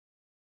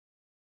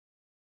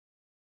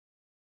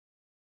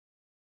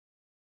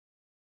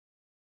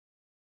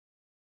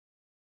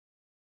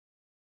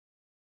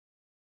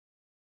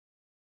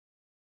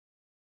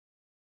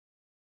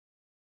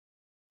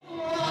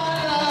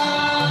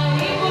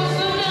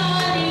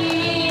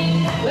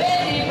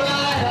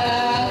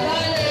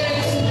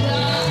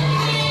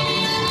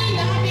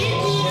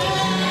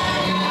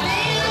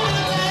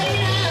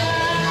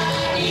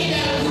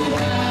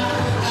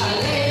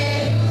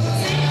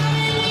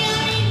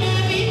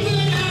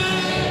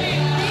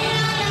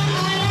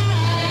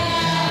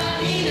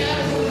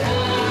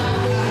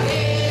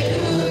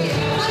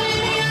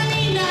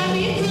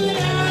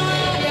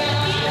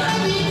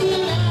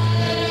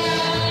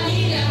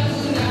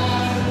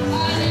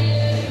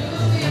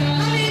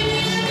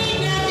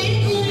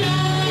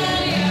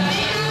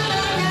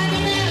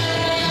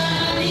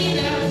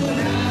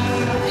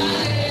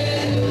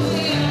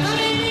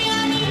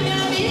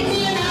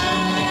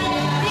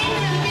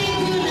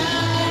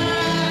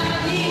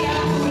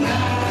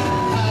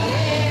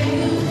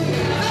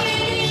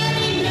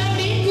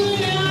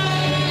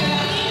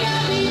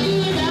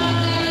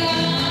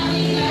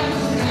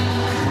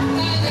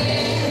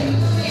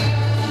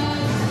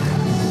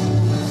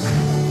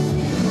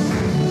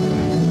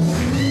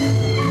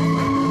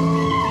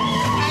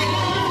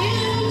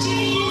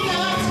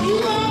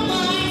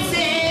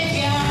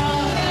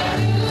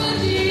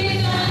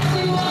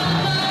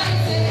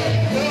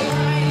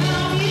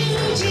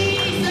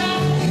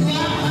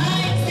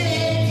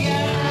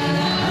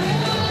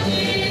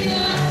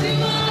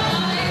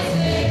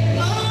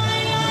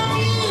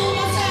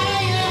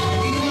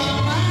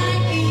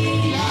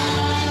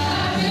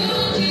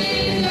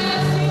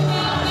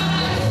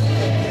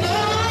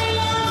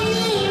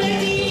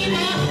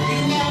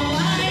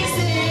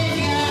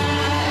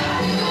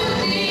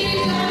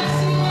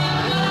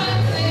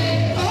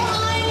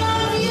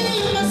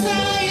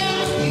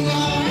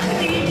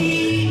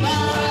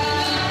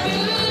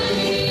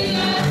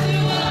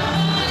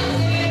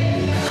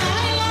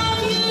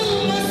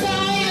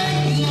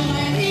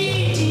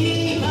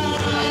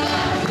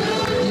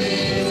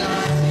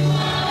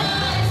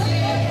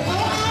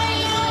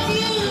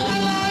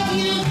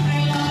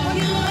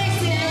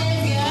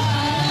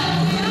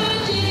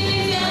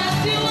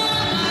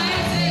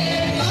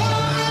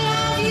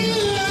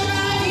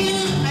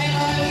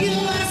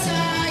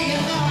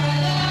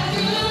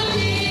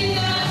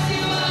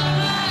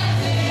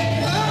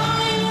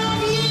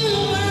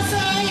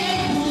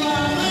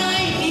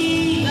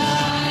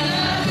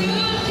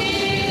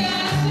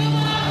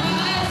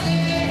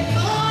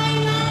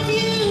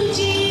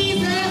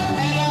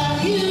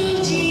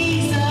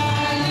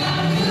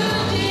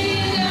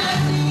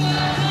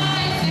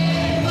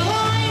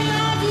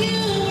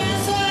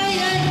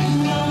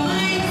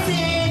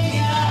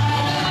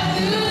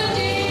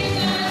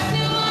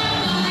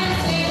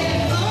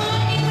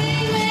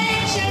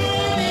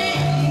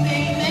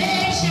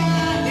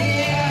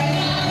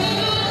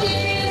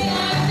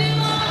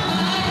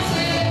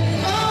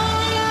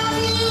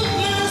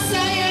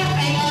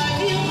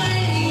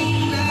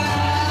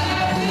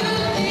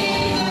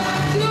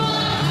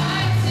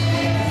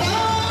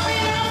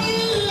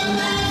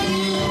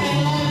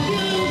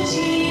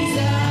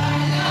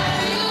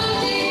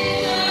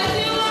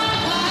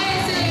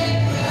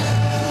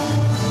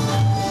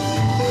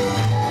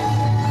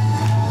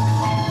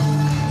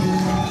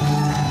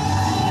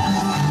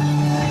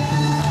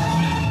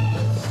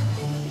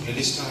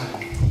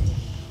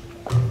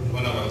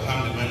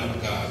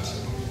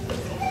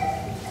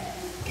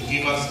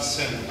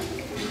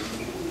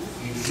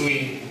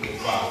doing the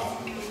vow.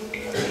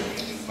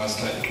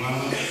 Pastor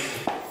Emmanuel,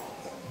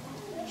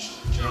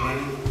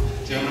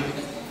 Germany,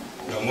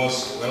 you are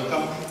most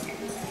welcome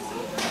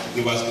to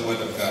give us the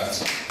word of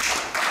God.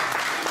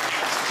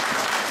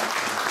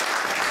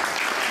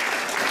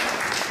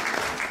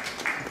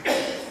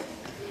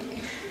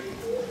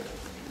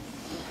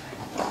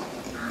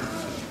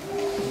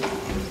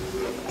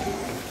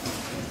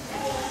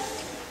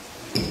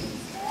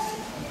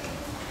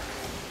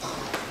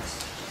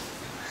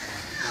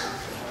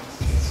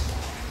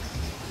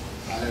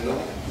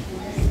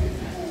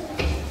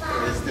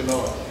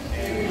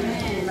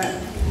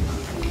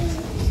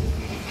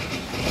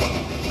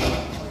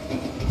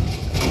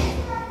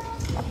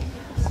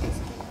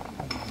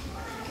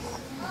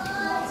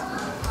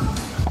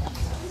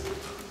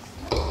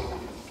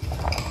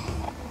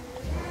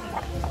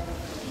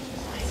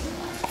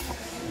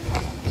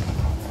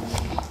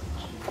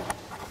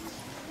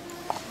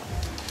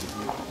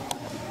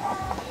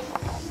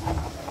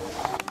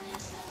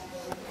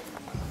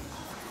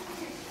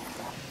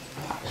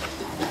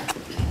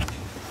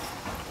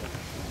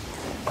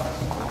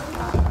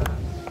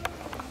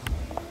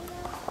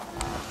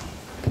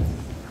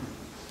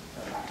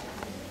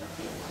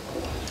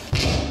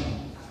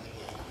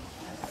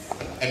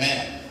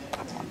 Amen.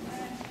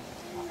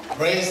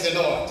 Praise the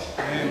Lord.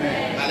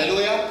 Amen.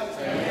 Hallelujah.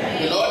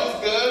 Amen. The Lord is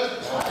good.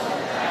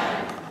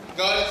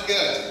 God is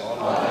good.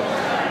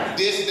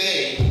 This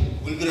day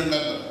will be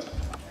remembered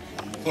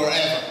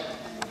forever.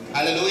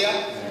 Hallelujah.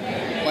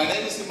 Amen. My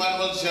name is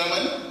Emmanuel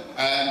German,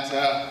 and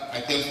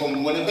I came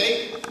from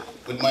Winnipeg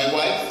with my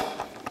wife,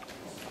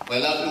 my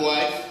lovely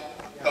wife,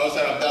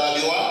 Kausar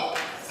Abdallah.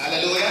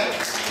 Hallelujah.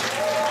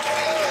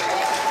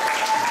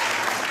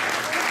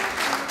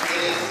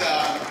 It is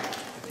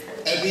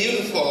a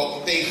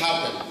beautiful thing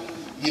happened.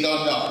 You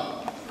don't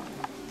know.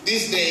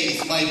 This day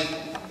is my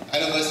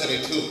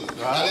anniversary too.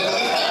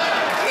 Hallelujah.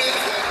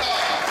 Praise the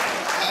Lord.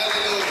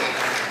 Hallelujah.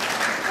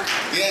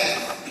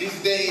 Yes,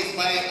 this day is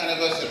my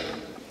anniversary.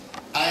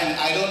 And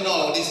I don't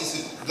know, this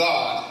is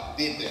God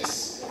did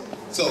this.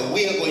 So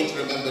we are going to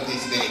remember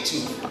this day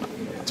too.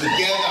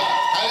 Together.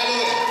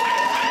 Hallelujah.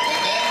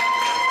 Amen.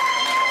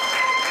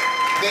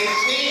 They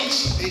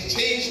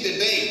changed the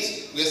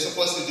date we're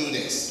supposed to do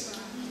this.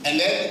 And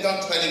then become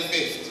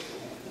 25th.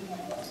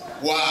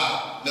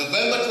 Wow.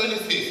 November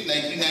 25th,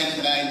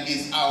 1999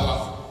 is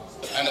our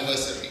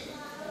anniversary.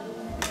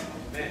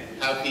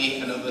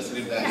 Happy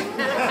anniversary, Daddy.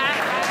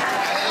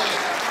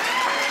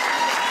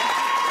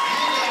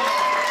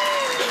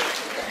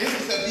 This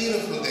is a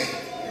beautiful day.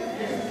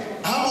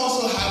 I'm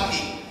also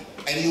happy,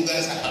 and you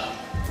guys are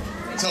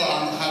happy. So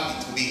I'm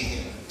happy to be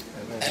here.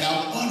 And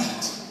I'm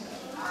honored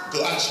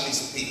to actually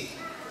speak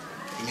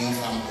in your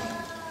family.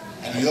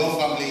 And your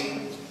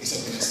family is a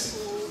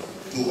blessing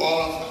to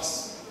all of us.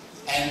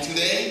 And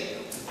today,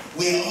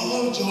 we are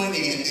all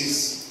joining in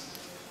this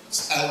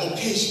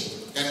occasion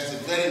that is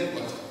very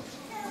important.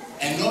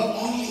 And not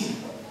only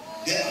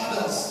the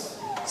others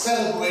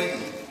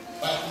celebrating,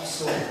 but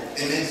also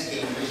the next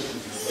generation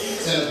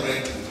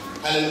celebrating.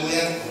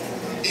 Hallelujah.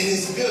 It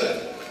is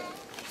good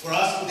for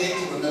us today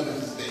to remember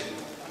this day.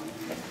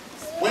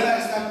 When I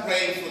start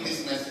praying for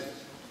this message,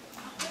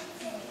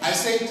 I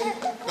said,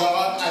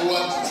 God, I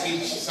want to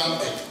teach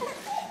something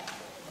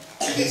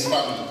to this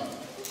family.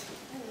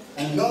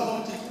 And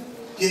Lord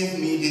gave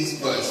me this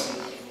verse.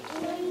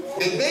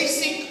 The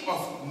basic of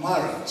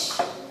marriage,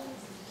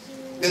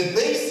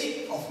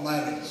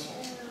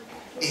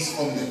 is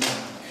from the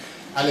Lord.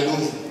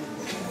 Hallelujah.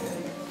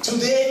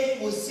 Today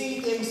we see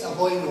things are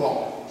going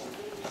wrong.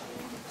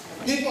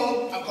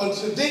 People are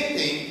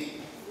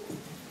contradicting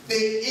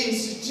the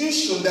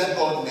institution that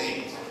God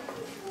made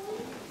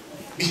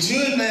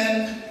between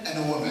man and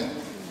a woman.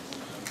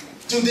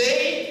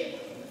 Today,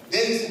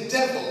 there is a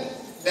devil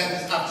that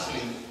is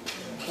actually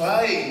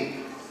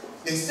playing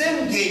the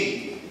same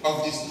game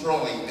of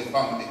destroying the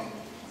family.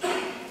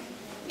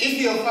 If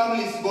your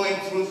family is going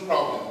through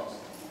problems,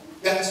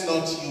 that's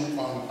not you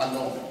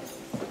alone.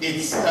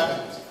 It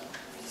started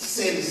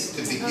since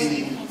the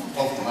beginning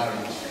of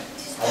marriage,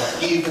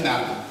 or even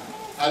now.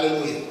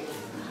 Hallelujah.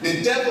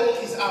 The devil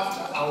is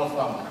after our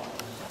family.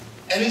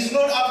 And it's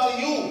not after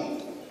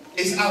you,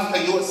 it's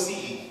after your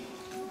seed.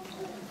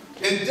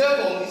 The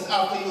devil is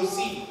after your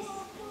seed.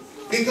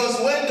 Because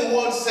when the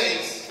word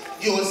says,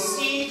 your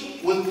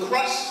seed will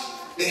crush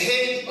the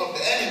head of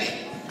the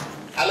enemy.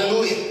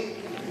 Hallelujah.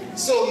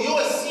 So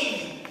your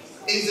seed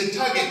is the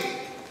target.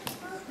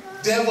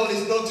 Devil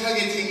is not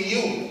targeting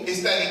you,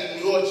 it's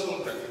targeting your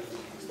children.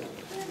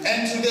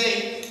 And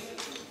today,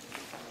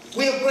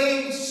 we are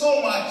praying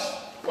so much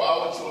for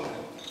our children.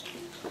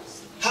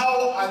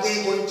 How are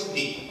they going to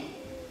be?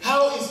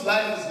 How is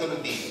life going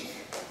to be?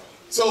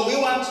 So we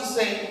want to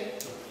say,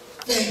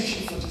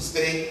 thank you for this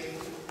day,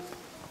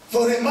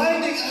 for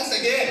reminding us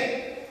again.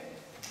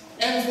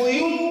 And for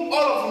you,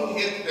 all of you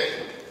here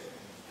today,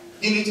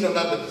 you need to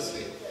remember this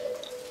day.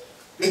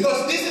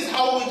 Because this is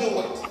how we do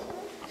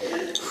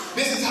it.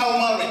 This is how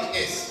marriage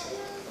is.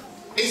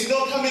 It's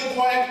not coming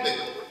quietly.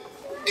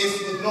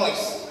 It's the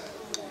noise.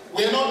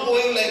 We're not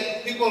going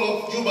like people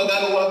of Juba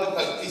Galowa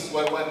because it's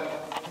what.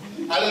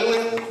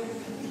 Hallelujah.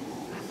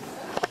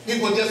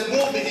 People just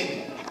move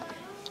in.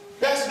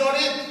 That's not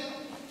it.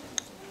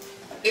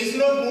 It's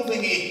not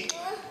moving in.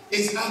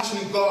 It's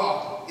actually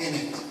God in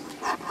it.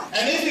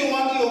 And if you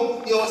want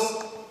your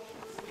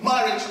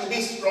marriage to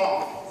be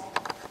strong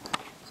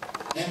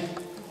and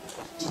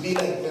to be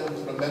like them,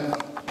 to remember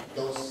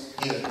those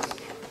years,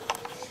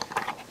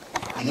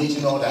 you need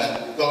to know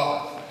that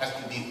God has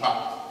to be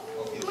part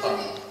of your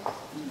family.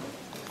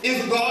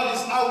 If God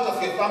is out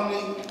of your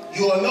family,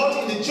 you are not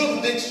in the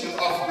jurisdiction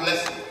of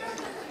blessing.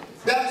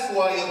 That's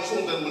why your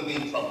children will be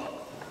in trouble.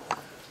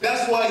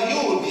 That's why you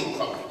will be in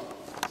trouble.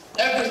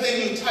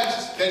 Everything you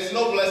touch, there's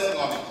no blessing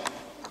on it.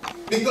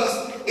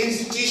 Because the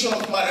institution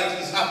of marriage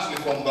is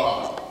actually from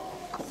God.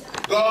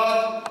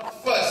 God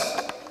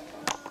first,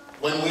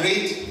 when we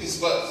read this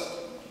verse,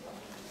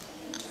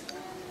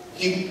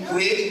 He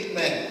created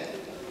man,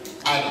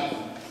 Adam.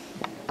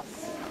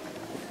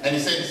 And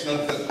He said it's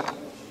not good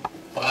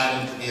for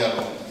Adam to be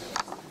alone.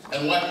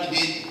 And what He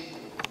did,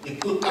 He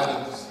put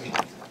Adam to sleep.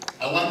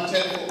 I want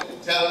to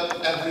tell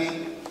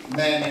every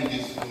man in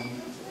this room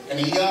and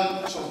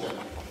young children,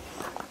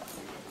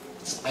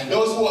 and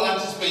those who are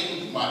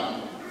anticipating to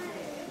marry,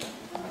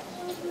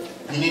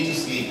 you need to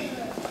sleep.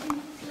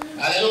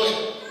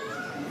 Hallelujah.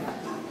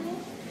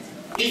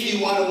 If you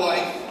want a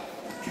wife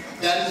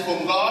that is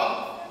from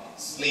God,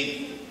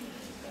 sleep.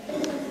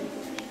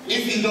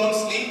 If you don't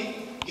sleep,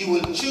 you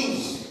will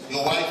choose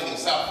your wife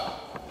yourself.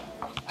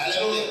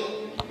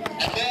 Hallelujah.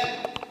 And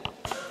then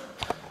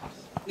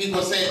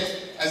people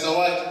say, as a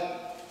wife,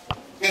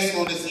 guess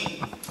what to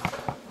see?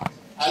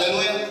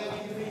 Hallelujah.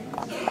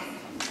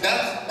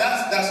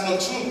 That's not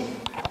true.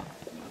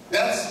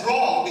 That's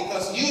wrong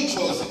because you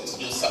chose it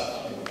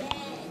yourself.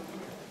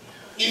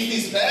 If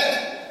it's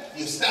bad,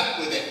 you stuck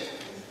with it.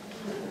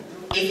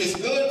 If it's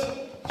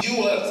good,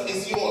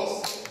 it's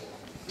yours.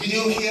 Did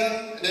you hear?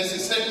 There's a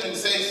statement that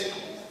says,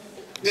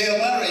 their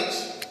marriage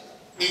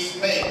is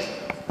made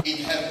in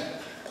heaven.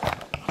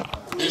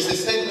 There's a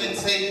statement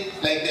saying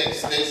like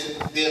this,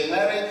 their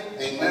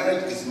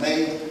marriage is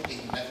made in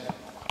heaven.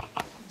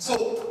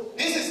 So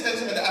this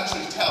statement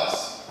actually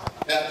tells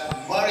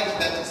that marriage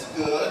that is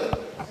good,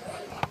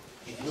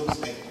 it looks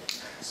like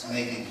it's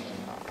made in heaven.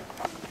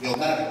 Your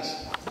marriage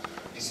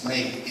is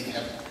made in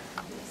heaven.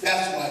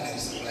 That's why there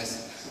is a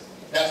blessing.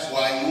 That's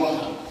why you are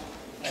happy.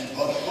 And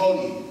God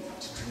called you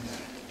to do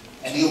that.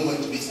 And you're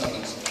going to be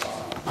servants of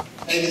God.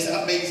 And it's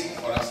amazing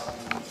for us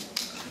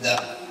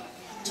that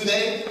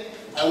today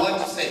I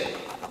want to say,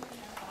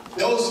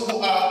 those who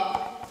are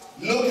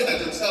looking at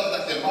themselves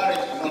that their marriage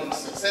is not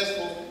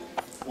successful,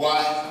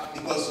 why?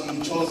 Because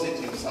you chose it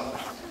yourself.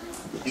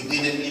 You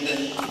didn't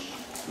even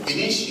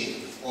initiate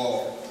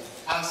or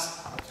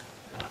ask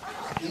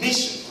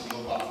permission from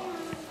your God.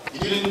 You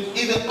didn't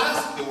even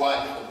ask the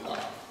wife of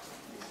God.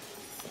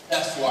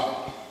 That's why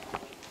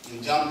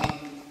you're jumping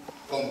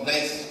from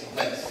place to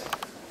place.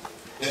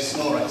 There's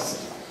no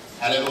rest.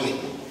 Hallelujah.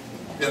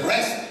 The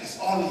rest is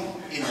only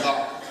in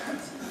God.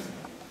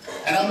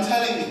 And I'm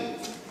telling you,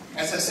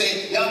 as I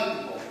said, young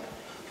people,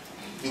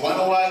 you want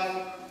a wife?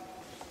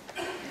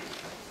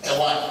 A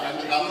wife.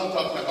 I'm not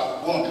talking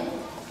about women.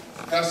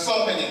 There are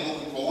so many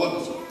looking for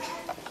women.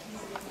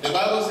 The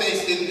Bible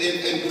says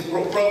in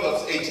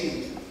Proverbs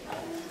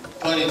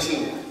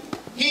 18:22,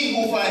 he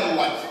who finds a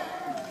wife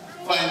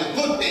finds a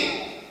good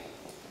thing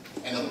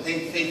and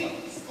obtain favor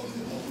from the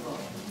Lord.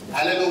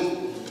 Hallelujah.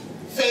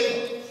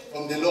 Favor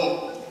from the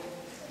Lord.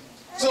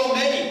 So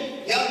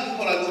many young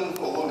people are looking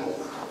for women.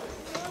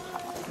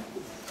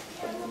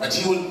 But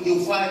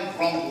you'll find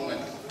wrong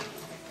women.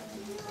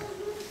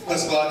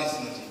 Because God is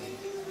not in it.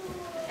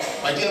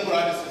 My dear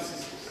brothers and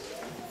sisters,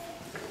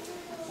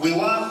 we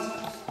want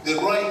the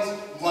right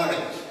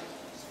marriage.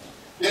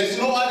 There is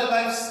no other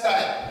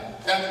lifestyle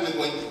that we're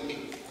going to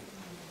pick.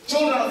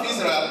 Children of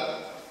Israel,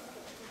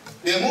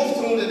 they moved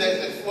through the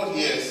desert 40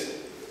 years.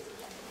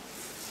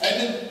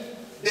 And then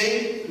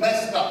they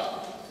messed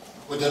up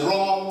with the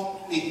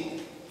wrong people.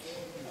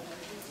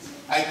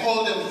 I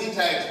call them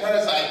Hittites,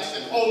 Perizzites,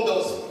 and all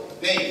those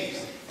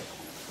names.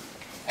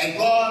 And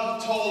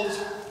God told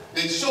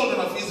the children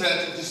of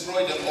Israel to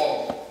destroy them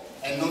all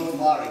and not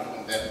marry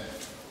from them.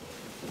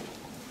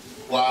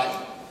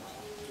 Why?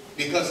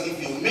 Because if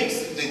you mix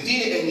the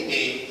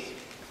DNA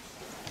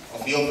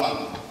of your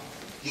family,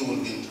 you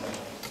will be in trouble.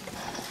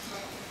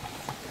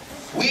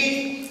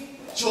 We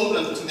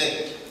children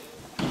today,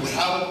 we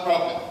have a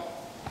problem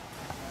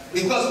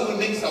because we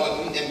mix our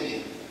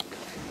DNA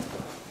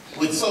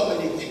with so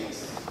many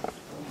things.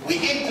 We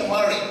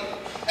intermarry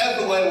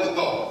everywhere we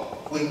go.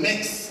 We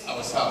mix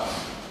ourselves.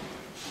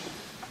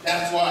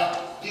 That's why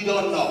you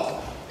don't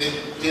know the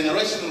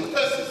generational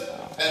curses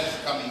that is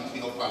coming to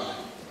your family.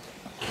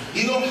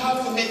 You don't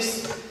have to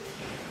mix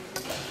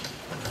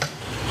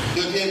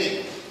your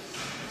DNA.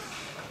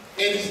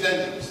 It is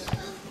dangerous.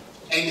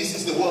 And this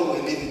is the world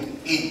we're living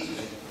in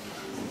today.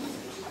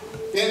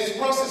 There's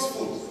processed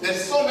food.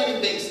 There's so many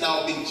things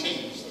now being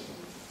changed.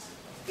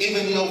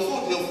 Even your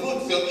food, your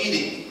fruits you're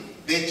eating,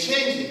 they're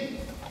changing.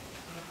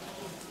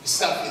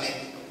 stuff in it.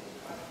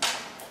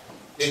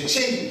 They're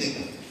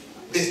changing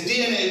this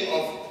DNA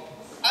of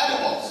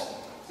animals.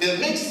 They're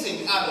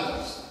mixing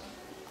animals.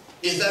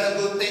 Is that a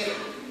good thing?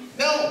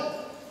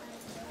 No.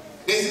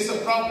 This is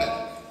a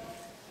problem.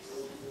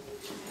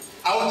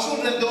 Our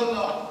children don't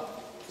know.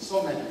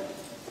 So many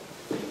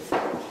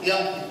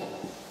young people.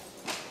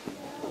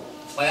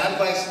 My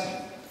advice to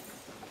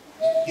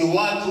you, you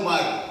want to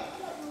marry,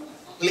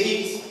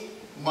 please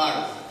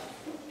marry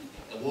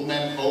a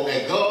woman or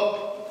a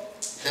girl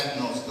that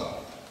knows God.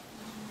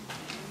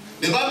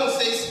 The Bible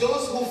says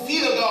those who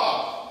fear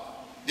God,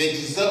 they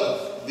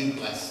deserve to be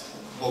blessed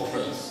or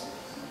praised.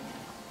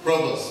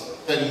 Proverbs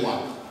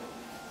 31,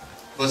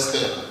 verse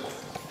 30.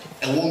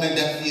 A woman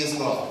that fears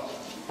God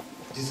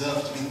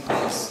deserves to be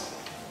praised,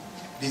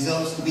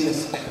 deserves to be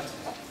respected.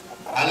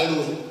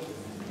 Hallelujah.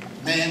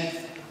 Men,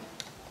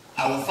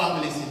 our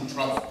family is in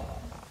trouble.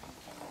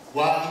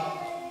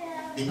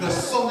 Why?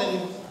 Because so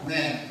many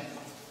men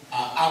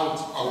are out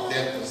of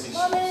their positions.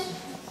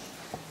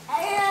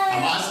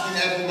 I'm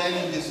asking every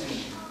man in this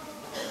room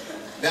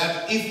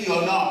that if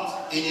you're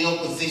not in your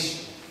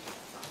position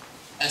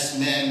as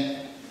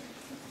men,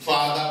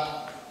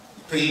 father,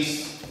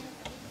 priest,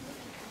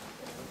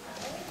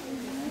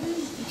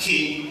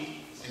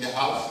 king in the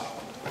house,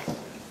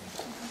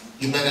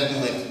 you better do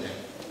it today.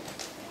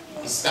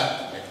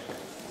 Start today.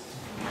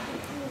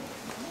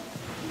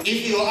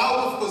 If you're out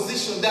of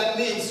position, that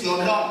means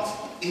you're not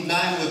in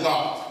line with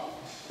God.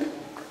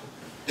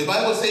 The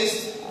Bible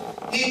says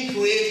He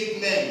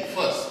created men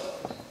first,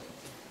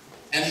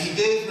 and He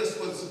gave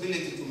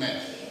responsibility to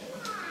men.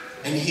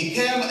 And He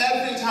came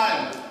every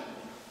time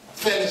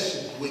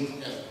fellowship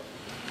with them.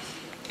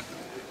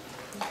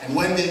 And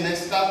when they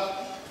messed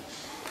up,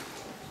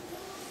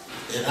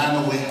 they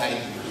ran away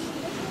hiding.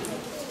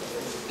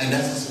 And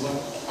that is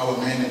what our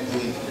men are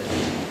doing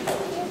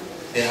today.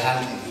 They're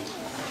hiding.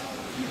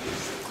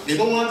 They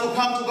don't want to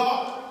come to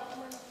God.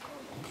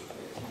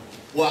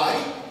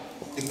 Why?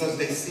 Because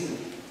they sin.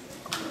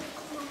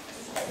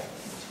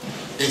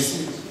 They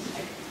sin.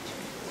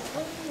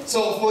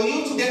 So for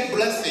you to get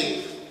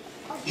blessing,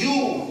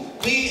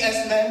 we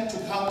as men, to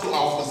come to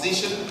our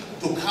position,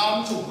 to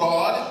come to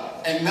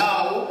God, and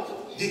now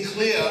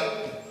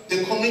declare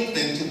the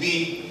commitment to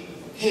be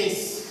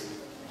His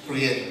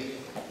creator.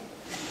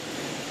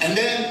 And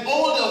then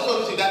all the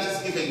authority that is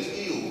given to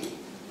you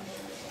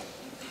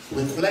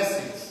with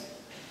blessings.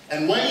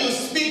 And when you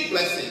speak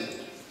blessing,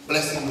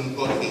 blessing will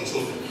go to your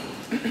children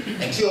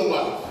and to your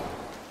wife.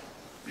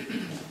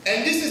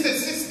 And this is a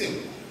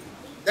system,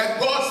 that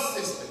God's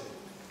system.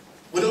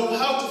 We don't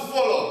have to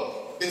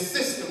follow the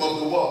system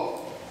of the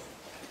world.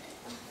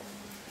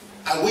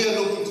 And we are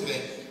looking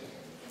today.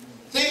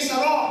 Things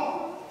are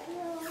wrong.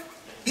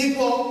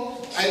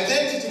 People,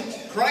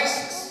 identity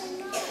crisis.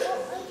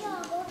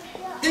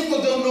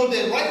 People don't know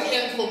the right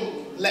hand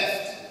from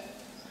left.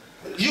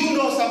 You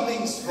know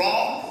something's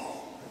wrong,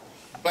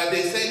 but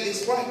they say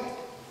it's right.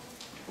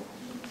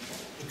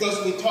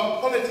 Because we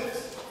talk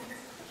politics,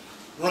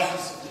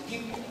 rights of the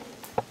people.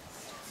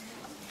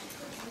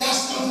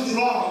 That's totally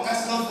wrong.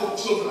 That's not for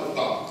children of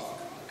God.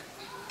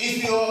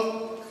 If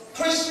you're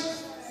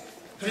Christian,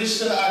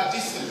 Christians are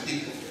decent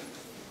people.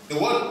 The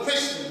word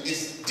Christian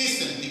is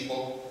decent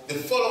people, the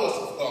followers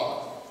of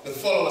God, the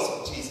followers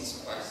of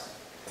Jesus Christ.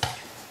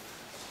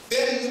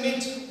 Then you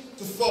need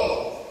to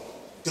follow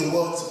the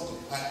words of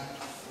the Bible.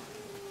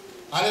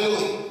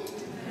 Hallelujah.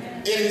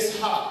 Amen. It is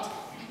hard.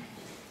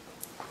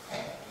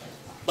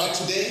 But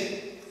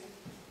today,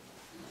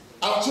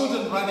 our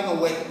children running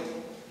away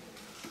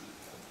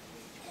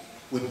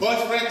with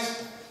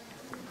boyfriends,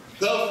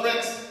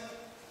 girlfriends,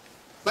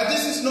 but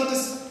this is not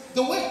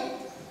the way.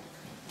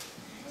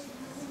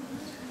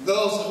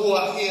 Those who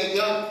are here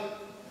young,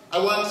 I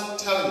want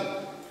to tell you,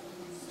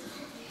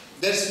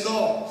 there's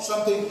no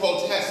something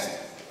called test.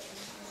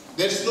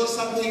 There's no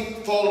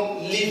something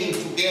called living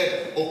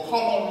together or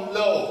common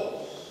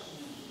law.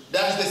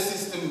 That's the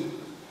system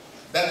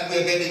that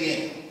we're getting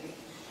in.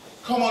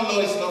 Common law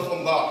is not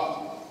from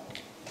God.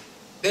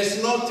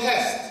 There's no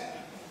test.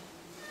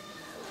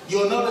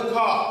 You're not a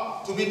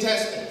car to be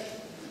tested.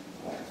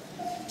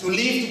 To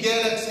live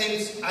together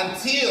since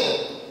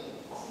until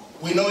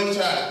we know each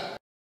other.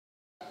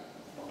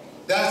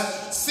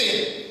 That's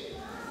sin.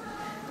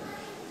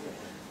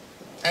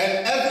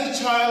 And every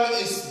child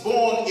is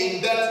born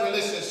in that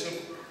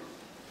relationship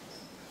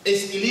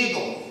is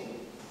illegal.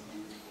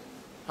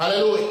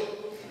 Hallelujah.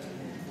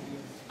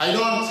 I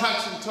know I'm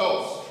touching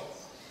toes,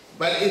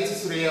 but it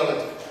is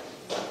reality.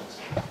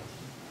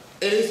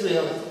 It is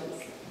reality.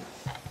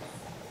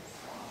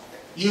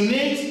 You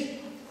need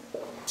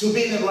to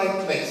be in the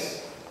right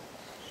place.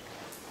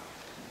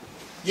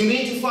 You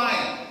need to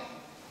find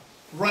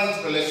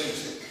right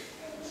relationship.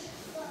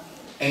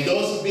 And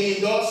those be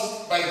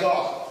endorsed by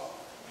God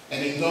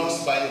and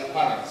endorsed by your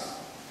parents.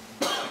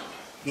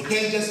 You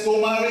can't just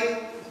go marry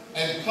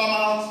and come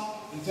out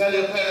and tell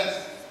your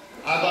parents,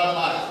 I got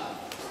married,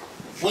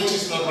 which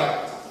is not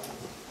right.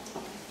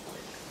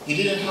 You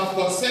didn't have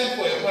consent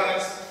for your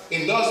parents'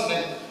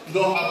 endorsement, you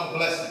don't have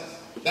blessings.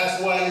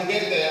 That's why you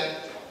get there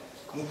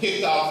you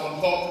kicked out from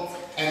home,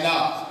 and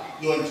now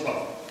you're in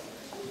trouble.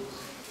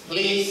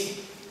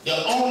 Please,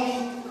 the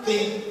only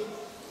thing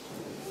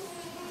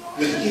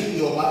that keep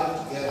your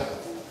life together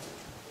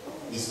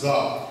is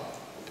God.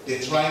 The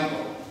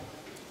triangle.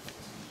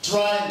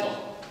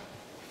 Triangle.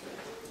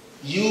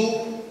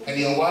 You and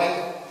your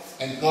wife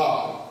and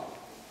God.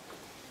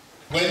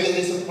 When there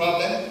is a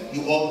problem,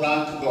 you all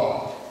run to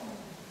God.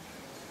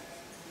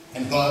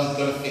 And God is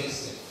going to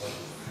fix it for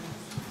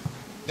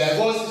you. That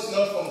voice is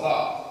not from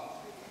God.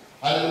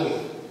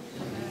 Hallelujah.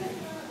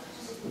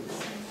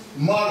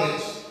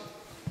 Marriage,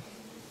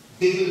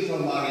 biblical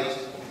marriage,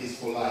 is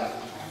for life.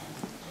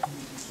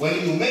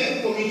 When you make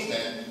a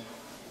commitment,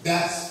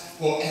 that's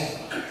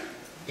forever.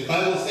 The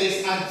Bible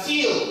says,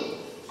 until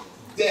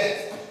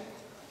death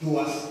do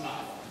us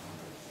part.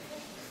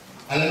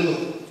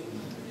 Hallelujah.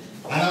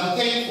 And I'm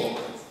thankful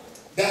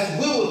that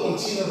we will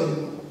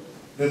continue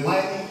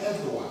reminding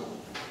everyone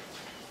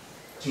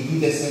to do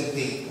the same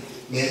thing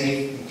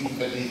Mary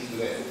repeatedly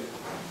today.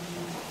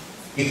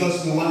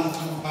 Because we want to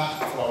come back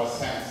to our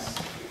sense.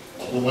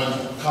 We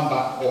want to come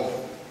back home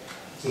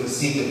to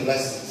receive the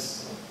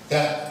blessings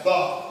that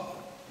God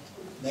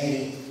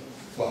made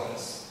for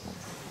us.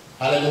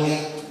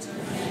 Hallelujah.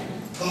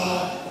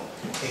 God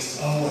is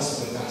always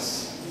with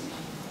us.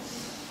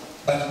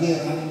 But we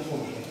are running from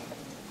Him.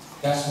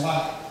 That's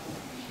why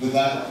we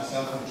got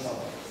ourselves in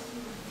trouble.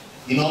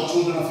 You know,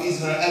 children of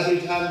Israel,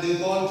 every time they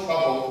go in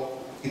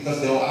trouble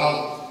because they were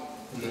out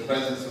in the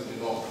presence of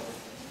the Lord.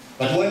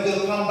 But when they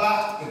come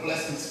back, the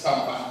blessings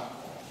come back.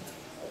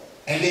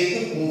 And they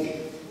keep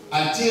moving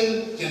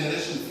until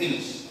generation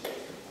finish.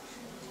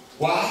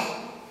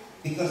 Why?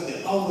 Because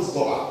they always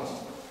go out.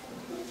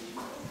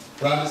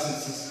 Brothers and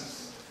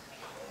sisters,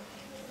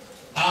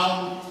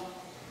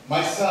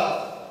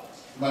 myself,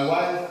 my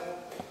wife,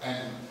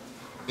 and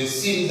the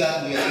scene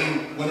that we are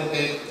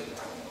in,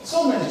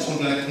 so many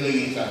children are killing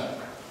each other.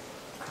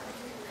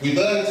 We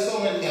bury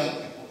so many young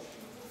people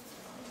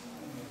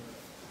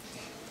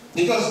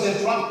because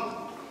they're drunk.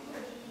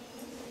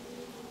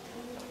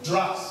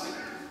 Drugs.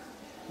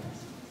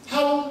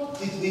 How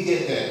did we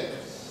get there?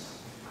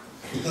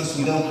 Because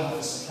we don't have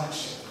a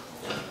structure,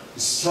 a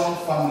strong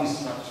family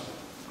structure.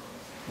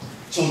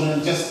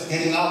 Children just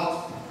getting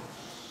out.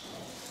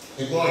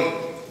 They're going.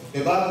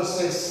 The Bible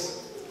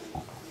says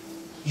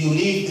you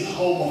leave the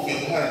home of your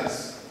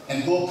parents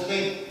and go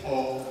claim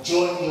or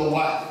join your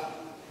wife.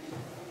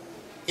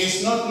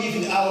 It's not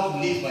living out to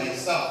live by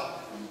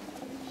yourself.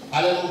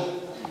 Hallelujah.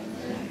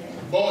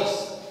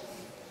 Boys,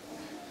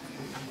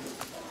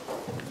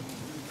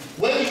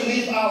 when you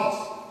live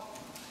out,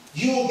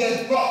 you will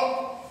get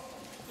broke.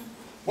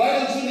 Why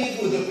don't you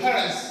live with your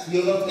parents?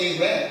 You're not paying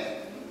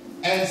rent.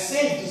 And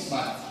save this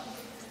money.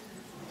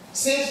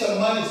 Save some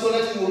money so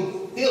that you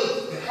will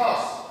build the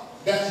house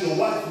that your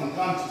wife will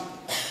come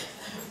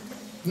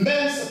to.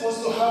 Men are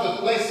supposed to have a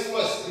place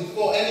first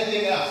before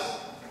anything else.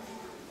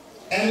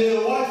 And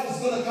your wife is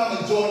going to come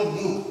and join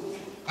you.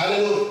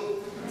 Hallelujah.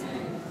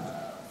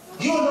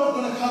 You are not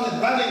going to come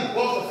and running,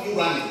 both of you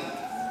running.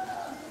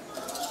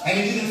 And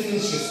you didn't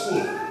finish your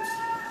school.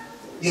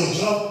 Your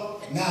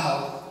job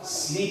now,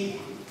 sleep,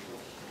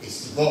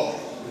 is to go,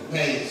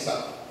 prepare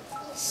yourself,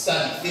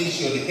 study,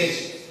 finish your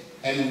education.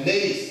 And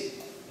ladies,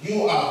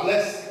 you are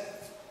blessed.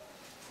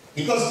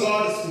 Because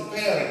God is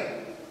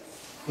preparing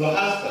your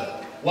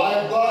husband.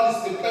 While God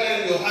is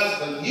preparing your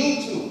husband,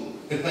 you too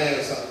prepare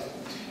yourself.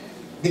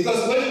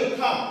 Because when you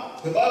come,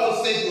 the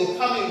Bible says you're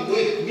coming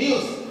with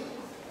music.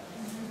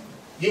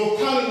 You're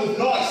coming with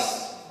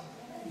noise.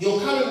 You're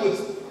coming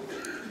with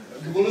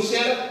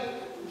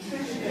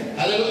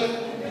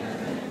hallelujah.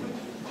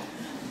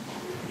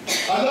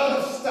 A lot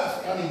of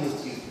stuff coming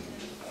with you.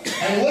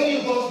 And when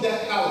you go to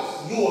that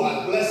house, you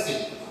are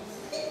blessed.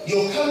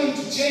 You're coming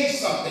to change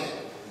something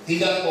in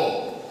that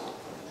home.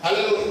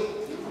 Hallelujah.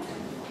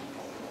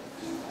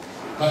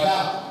 But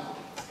now,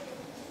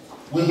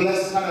 we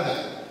bless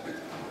Canada.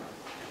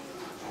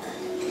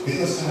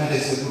 Because Canada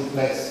is a good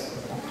place.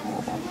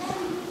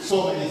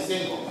 So many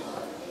singles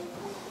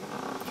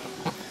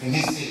in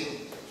this city,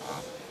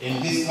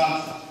 in this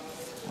country.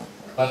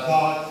 But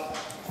God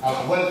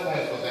has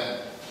welfare for them.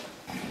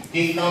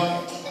 If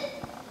not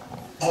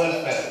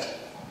welfare,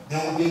 they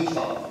will be in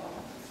trouble.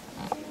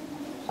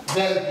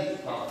 Very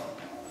big trouble.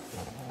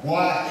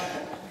 Why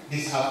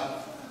this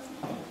happened?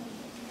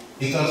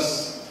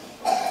 Because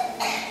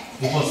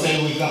people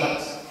say we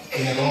got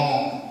in a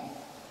wrong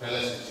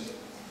relationship.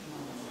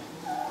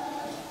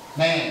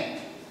 Man,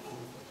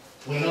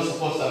 we're not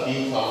supposed to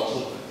abuse our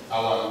children,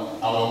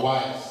 our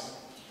wives.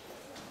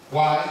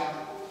 Why?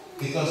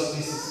 Because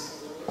this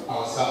is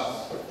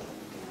ourselves.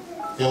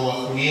 They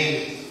were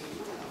created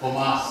from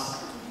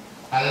us.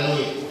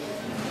 Hallelujah.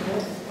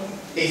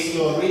 It's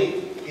your rib,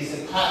 it's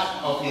a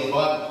part of your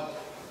body.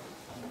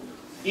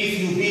 If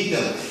you beat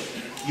them,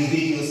 you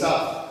beat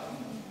yourself.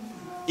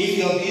 If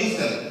you abuse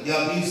them, you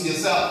abuse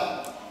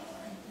yourself.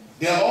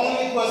 The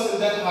only person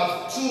that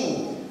have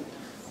two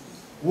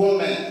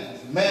women,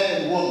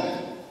 man and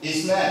woman,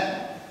 is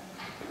man.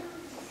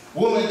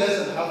 Woman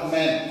doesn't have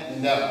men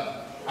in them.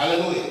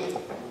 Hallelujah.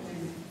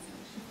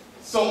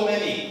 So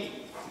many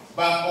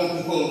back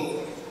home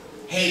people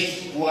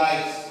hate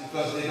wives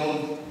because they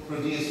don't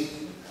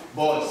produce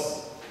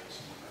boys.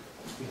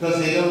 Because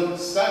they don't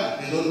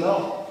study, they don't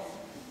know.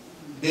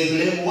 They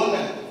blame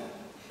women.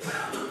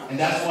 And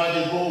that's why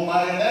they go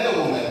marry another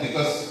woman,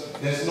 because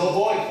there's no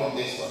boy from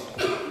this one.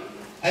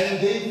 And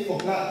they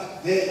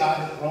forgot they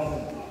are the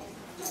problem.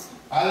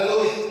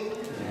 Hallelujah.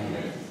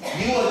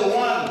 You are the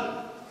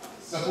one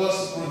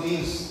supposed to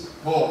produce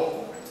boy.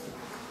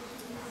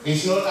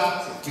 It's not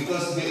active,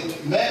 because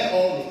the men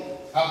only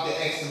have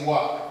the X and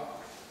Y.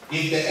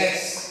 If the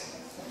X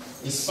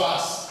is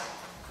fast,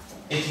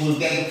 it will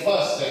get the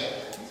first there.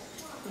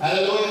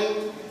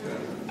 Hallelujah.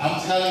 I'm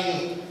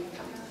telling you,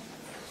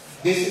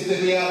 this is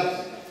the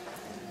reality.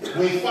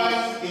 We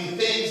fight in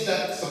things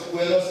that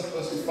we're not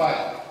supposed to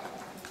fight.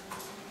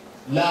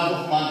 Love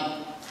of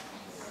money,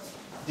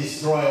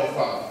 destroy our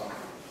family.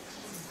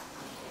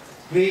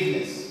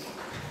 Greediness,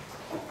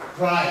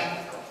 pride,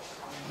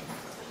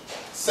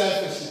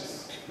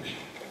 selfishness,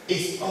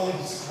 it's all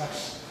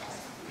destruction.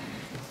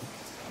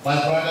 My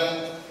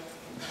brother,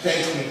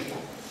 thank you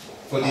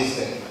for this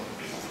day.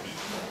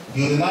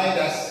 You remind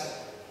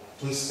us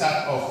to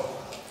start over.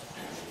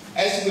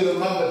 As we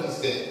remember this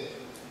day,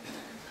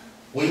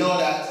 we know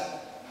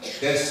that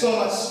there's so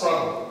much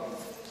struggle.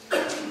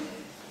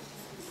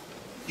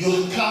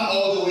 You come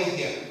all the way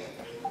here.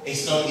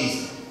 It's not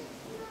easy.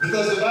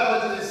 Because the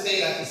Bible doesn't say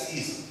that it's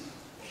easy.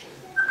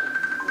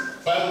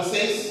 The Bible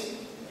says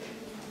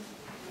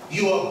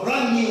you are a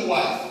brand new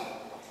wife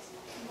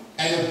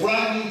and a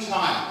brand new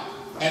time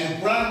and a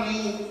brand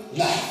new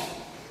life.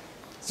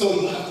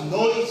 So you have to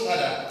know each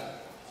other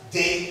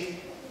day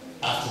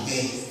after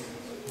day.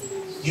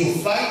 You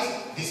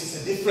fight, this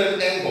is a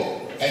different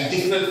angle and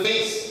different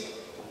face.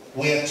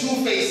 We have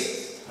two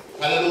faces.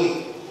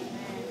 Hallelujah.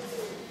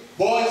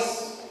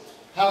 Boys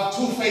have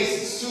two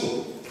faces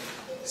too.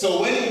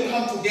 So when you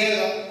come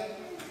together,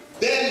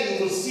 then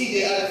you will see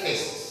the other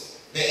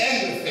faces. The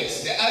angry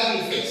face, the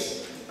ugly face.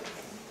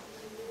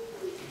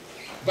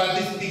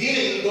 But in the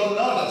beginning, you don't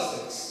know those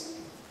things.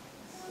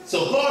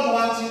 So God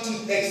wants you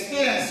to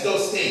experience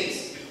those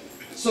things,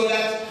 so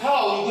that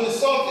how you're going to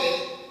solve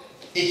it,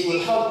 it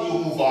will help you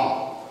move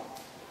on.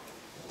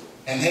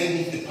 And then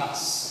leave the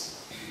past.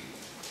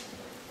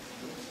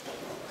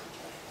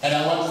 And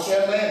I want to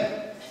share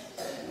men,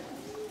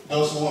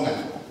 those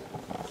women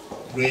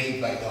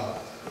created by God.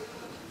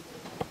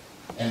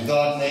 And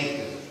God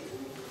made them.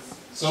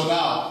 So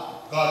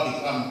now, God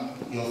become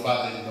your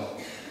father-in-law.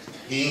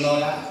 Do you know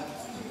that?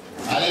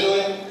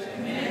 Hallelujah.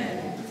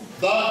 Amen.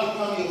 God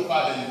become your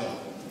father-in-law.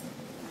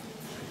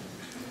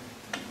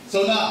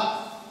 So now,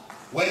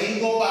 when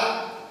you go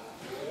back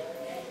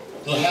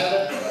to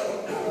heaven,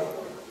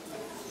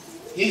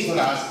 He's going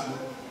to ask you,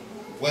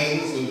 when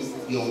is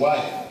with your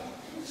wife?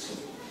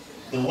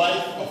 The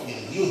wife of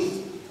your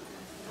youth.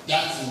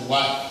 That's your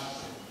wife.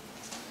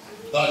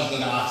 God is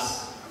going to ask.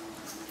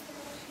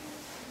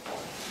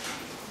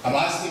 I'm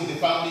asking the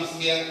families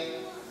here,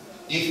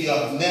 if you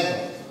have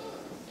never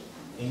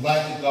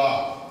invited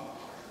God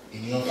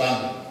in your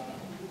family,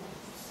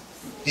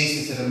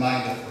 this is a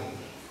reminder for you.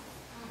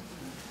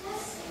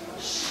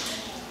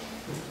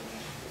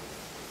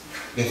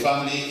 The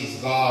family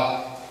is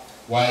God,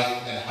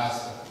 wife, and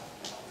husband.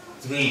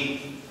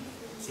 3.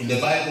 In the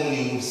Bible,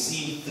 you will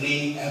see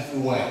 3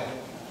 everywhere.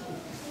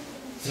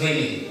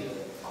 Trinity.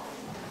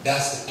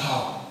 That's the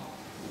power.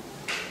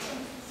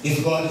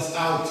 If God is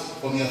out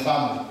from your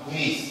family,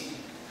 please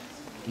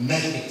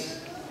make it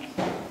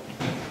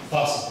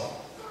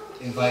possible.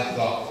 Invite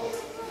God.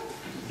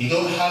 You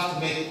don't have to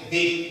make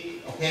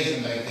big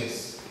occasion like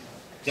this.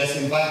 Just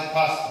invite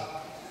pastor.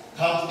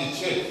 Come to the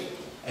church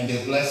and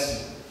they bless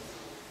you.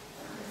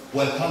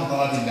 Welcome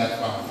God in that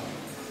family.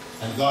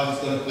 And God is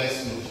going to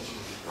bless you with you.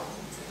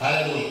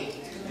 Hallelujah.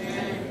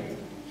 Amen.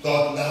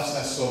 God loves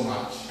us so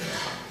much.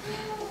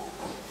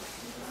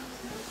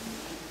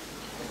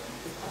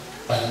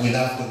 But we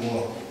love the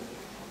world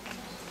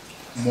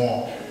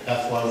more.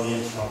 That's why we're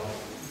in trouble.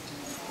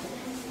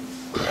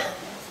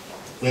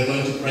 We're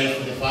going to pray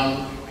for the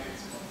family.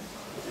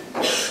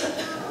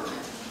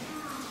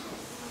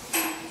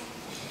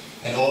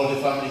 And all the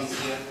families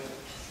here.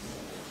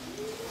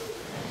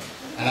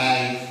 And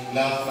I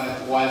love my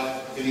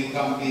wife. Can you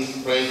come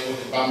please pray for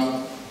the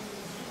family?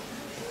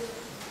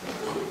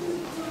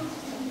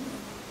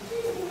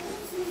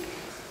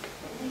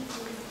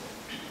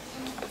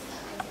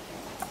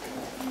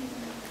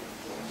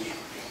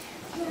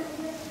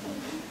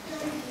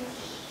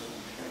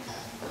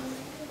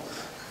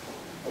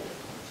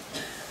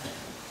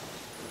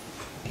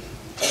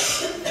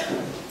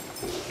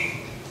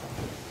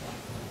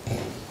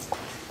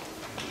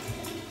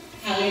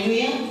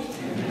 Hallelujah.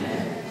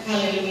 Amen.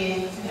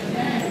 Hallelujah.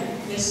 Amen.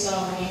 Let's bow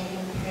our head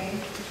and pray.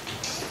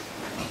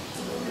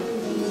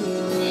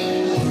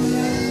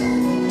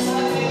 Hallelujah.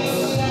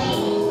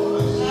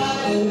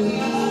 Hallelujah.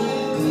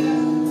 Hallelujah.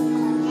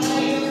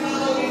 Hallelujah.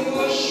 Father, we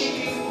worship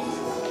you.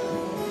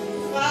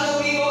 Father,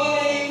 we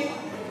honor you.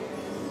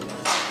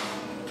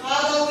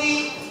 Father, we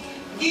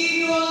give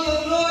you all the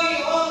glory,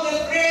 all the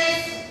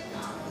praise.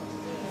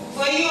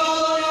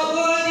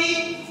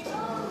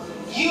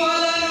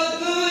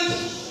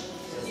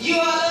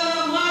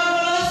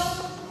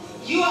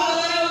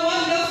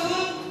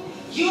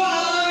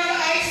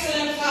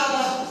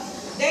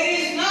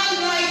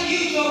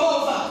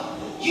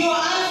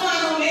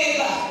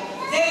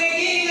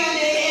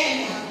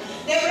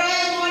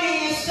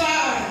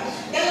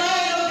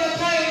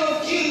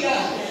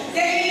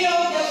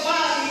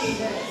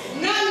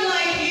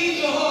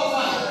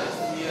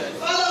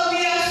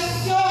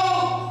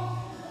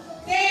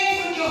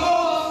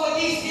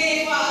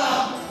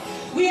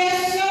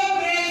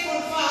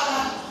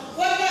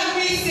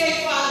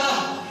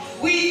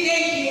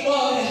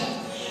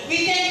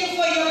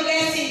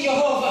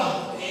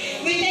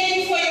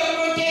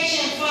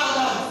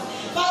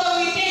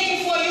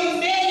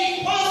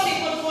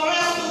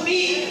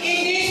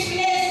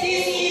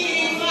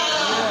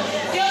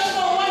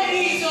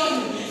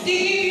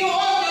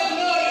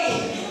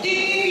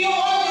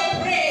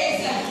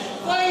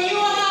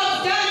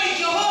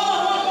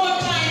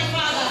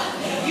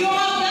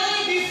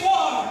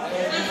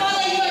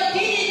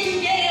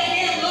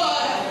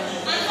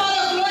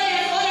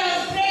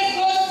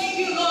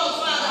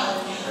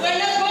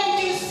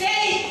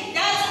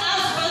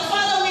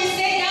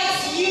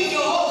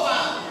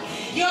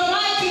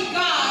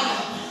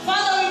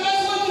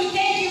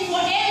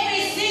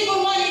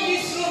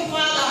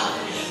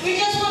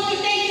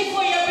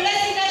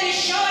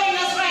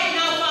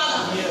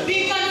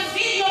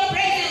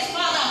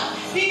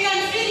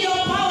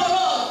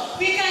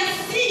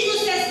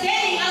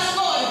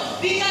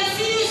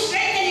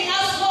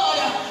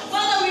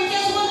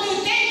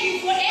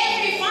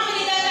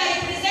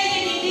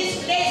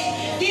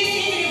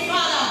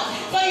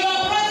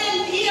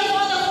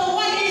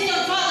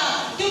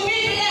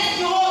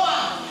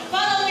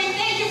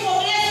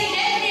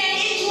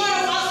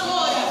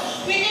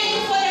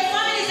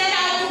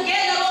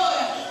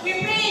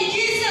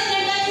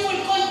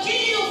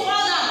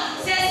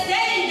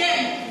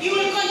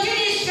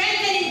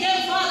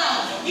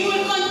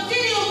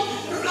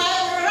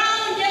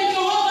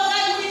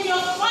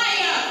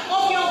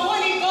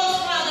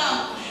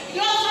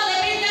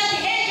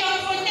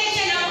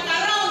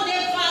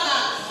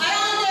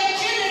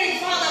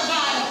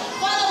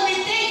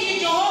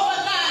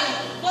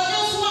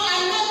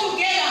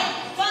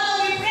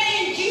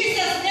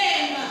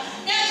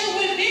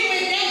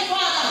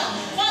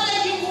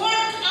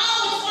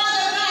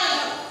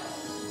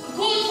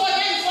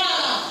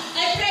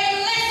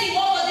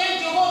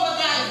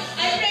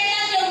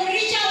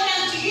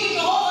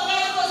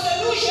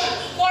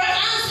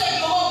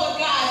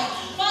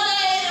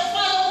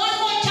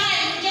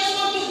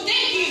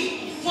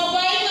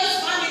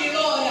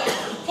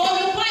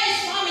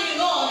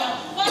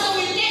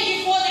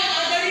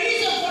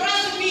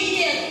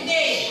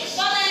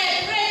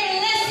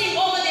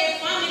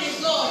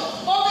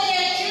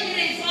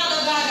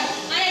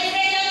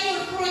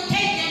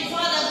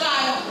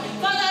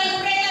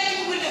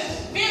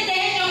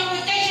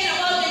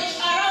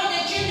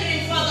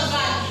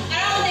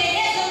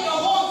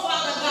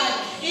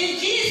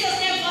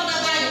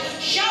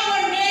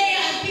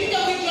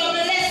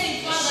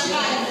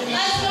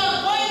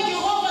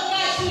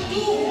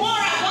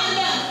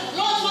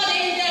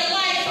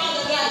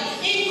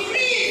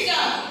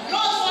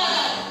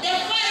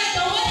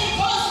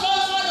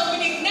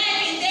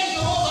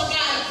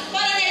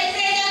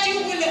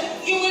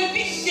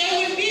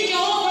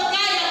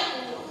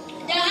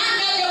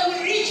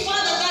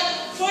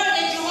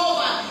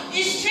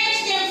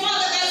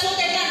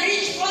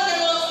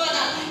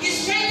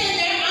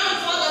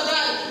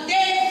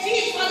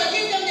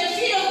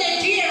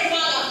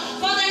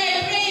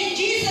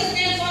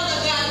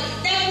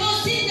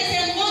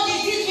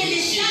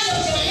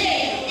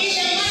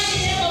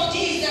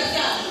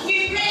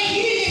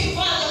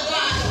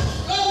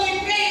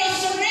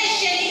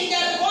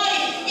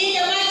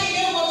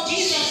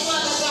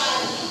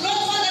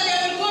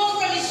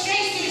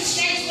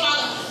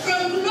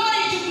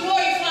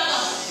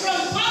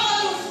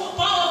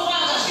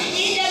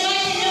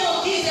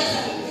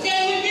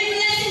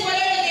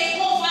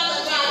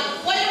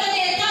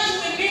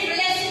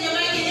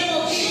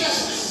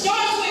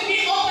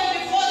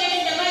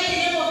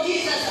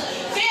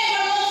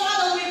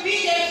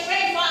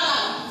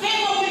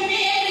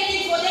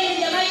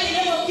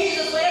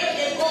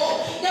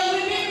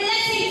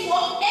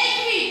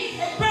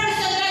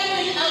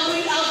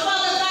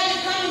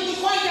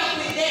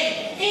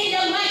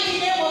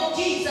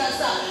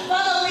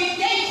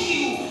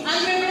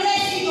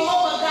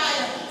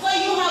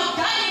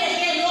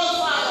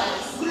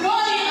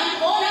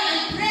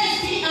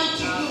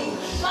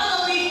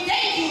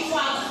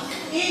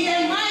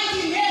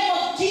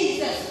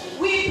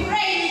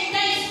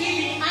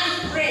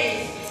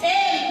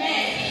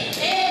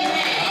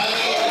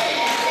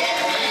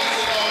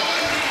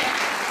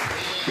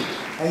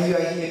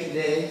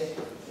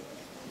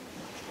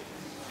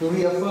 to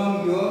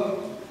reaffirm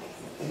your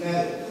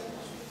marriage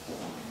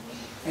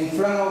in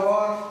front of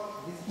all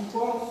these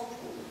people,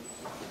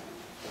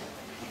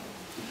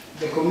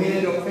 the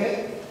community of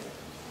faith,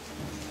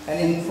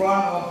 and in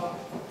front of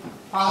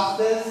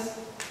pastors,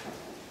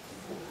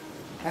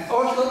 and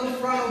also in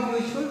front of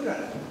your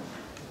children.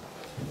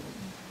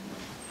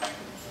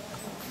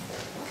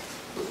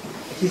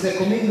 It is a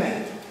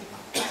commitment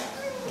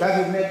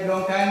that we made a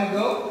long time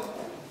ago,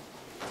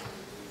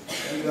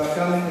 and you are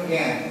coming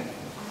again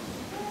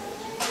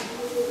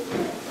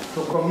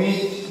to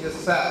commit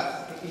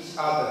yourself to each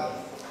other.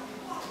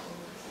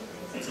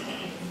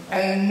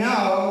 And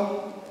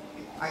now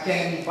I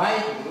can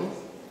invite you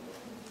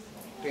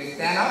to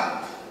stand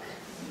up,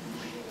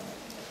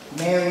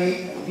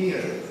 Mary and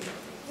Peter,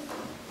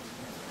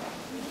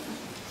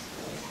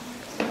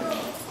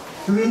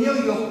 to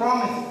renew your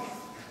promises.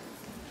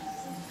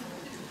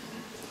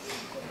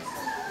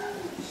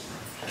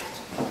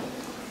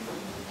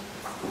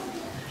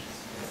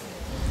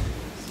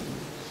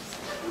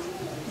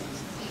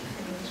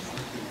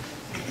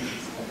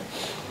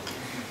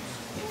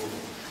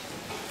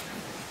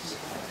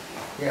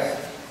 Yeah.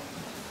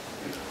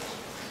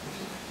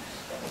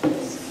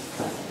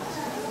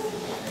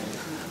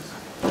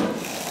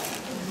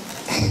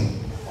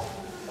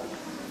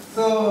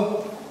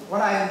 So,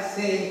 what I am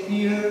saying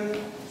here,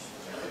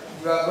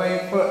 we are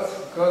going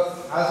first,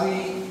 because as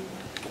we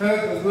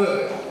heard the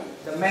word,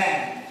 the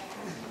man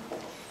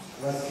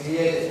was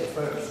created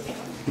first.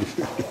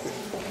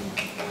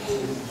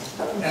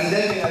 And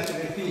then we have to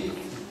repeat.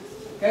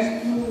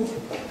 Can you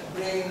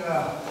bring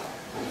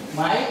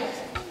mic?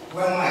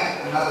 One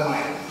mic, another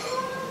mic.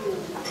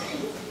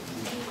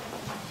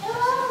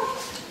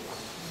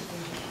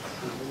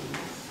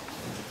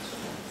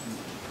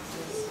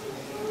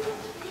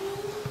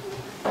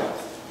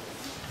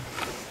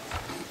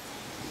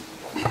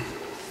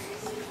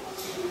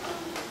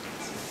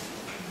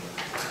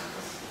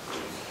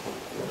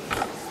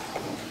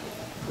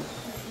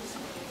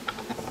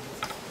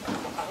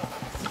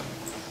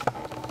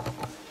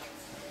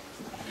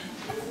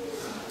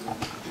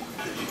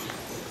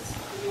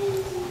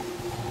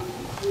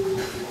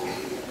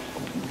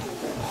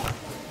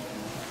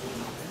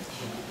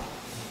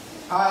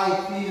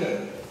 I,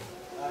 Peter.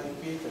 I,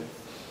 Peter.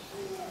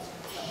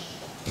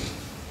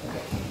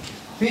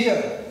 Peter,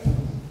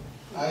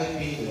 I,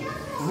 Peter.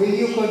 will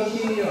you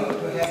continue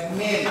to have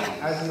Mary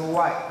as your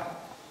wife?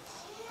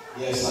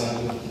 Yes,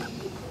 I do.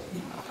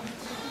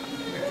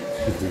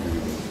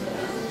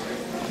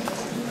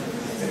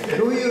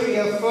 Do you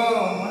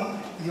reaffirm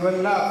your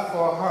love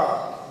for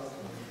her?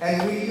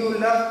 And will you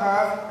love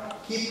her,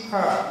 keep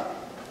her,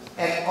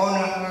 and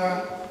honor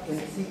her in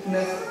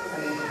sickness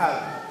and in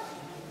health?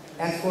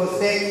 And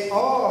forsake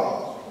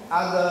all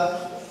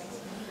other,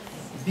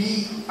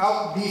 be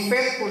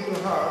faithful to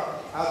her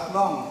as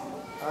long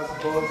as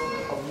both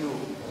of you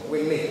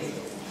will live.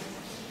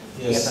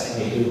 Yes,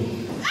 I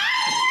do.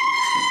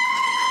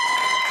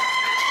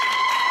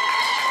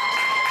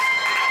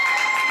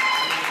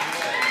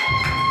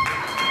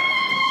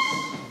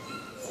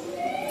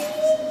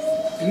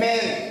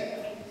 Mary,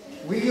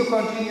 will you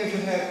continue to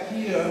have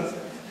Peter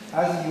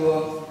as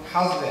your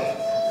husband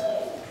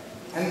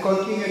and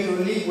continue to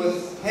live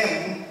with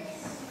him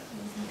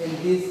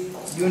in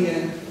this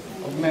union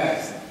of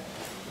marriage?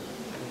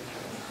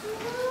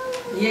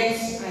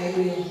 Yes, I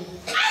will.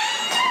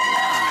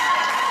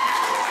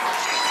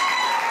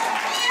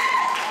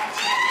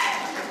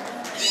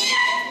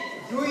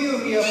 Do you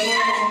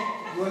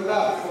reaffirm your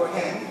love for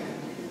him?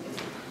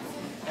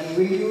 And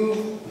will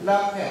you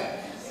love him,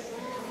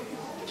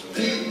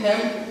 keep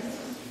him,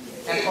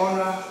 and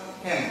honor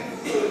him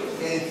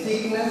in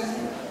sickness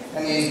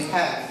and in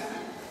health,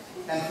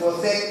 and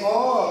forsake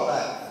all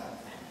that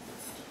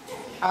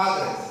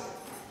others,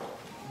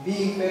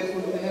 being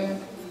faithful to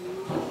him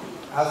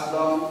as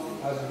long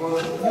as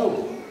both of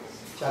you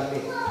shall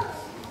live?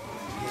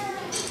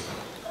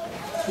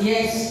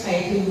 Yes,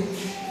 I do.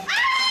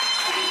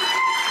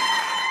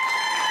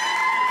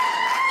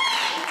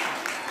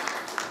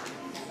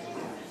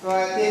 So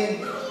I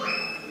think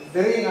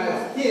the ring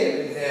is still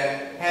in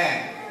their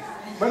hand,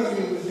 but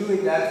we will do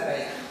it that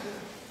way.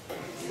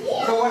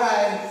 So what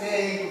I am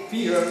saying,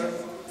 Peter,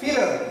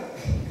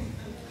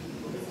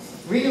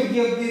 will you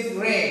give this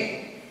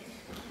ring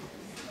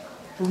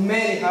to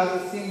Mary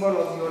as a symbol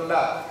of your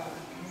love?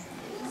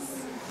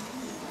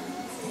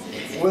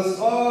 With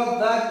all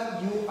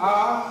that you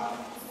are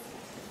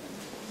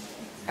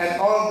and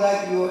all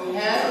that you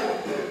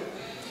have,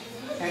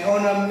 and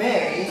honor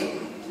Mary,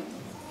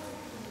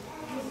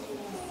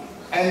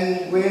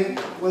 and with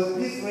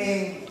this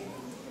ring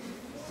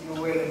you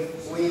will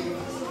weep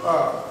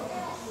her.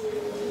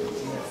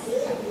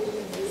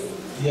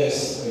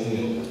 Yes, I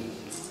do.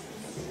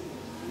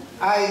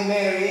 I,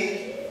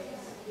 Mary,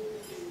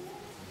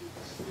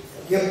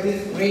 give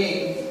this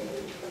ring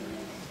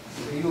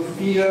to you,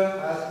 Peter,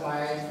 as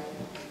my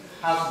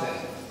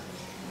husband.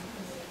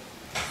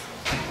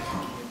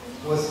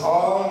 With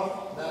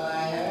all that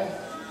I have,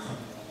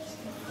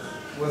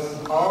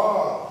 with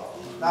all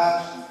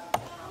that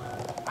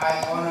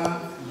I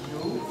honor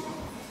you,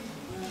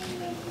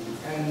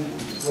 And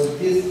with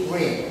this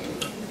ring,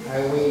 I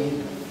will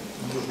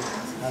you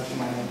as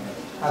my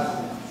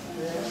husband.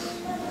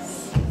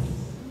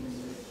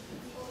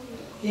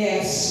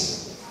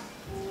 Yes.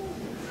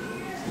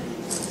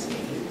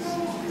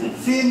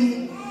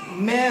 Since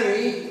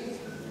Mary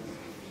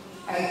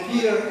and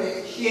Peter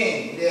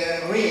exchanged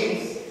their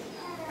rings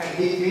and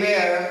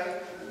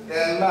declared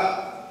their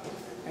love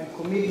and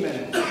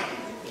commitment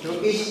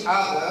to each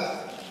other,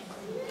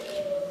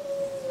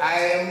 I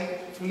am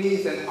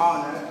pleased and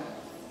honored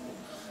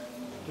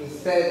to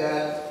say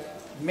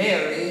that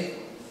Mary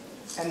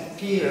and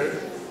Peter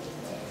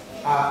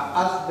are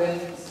husband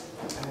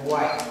and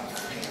wife.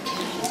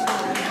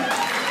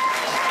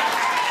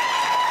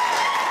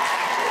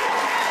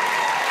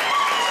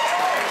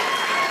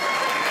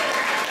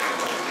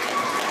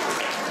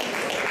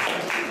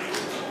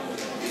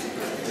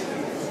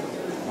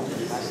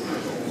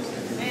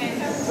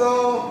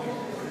 So,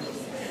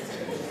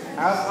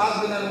 as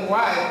husband and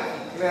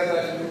wife, declare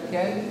that you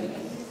can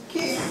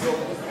kiss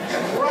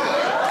your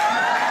wife.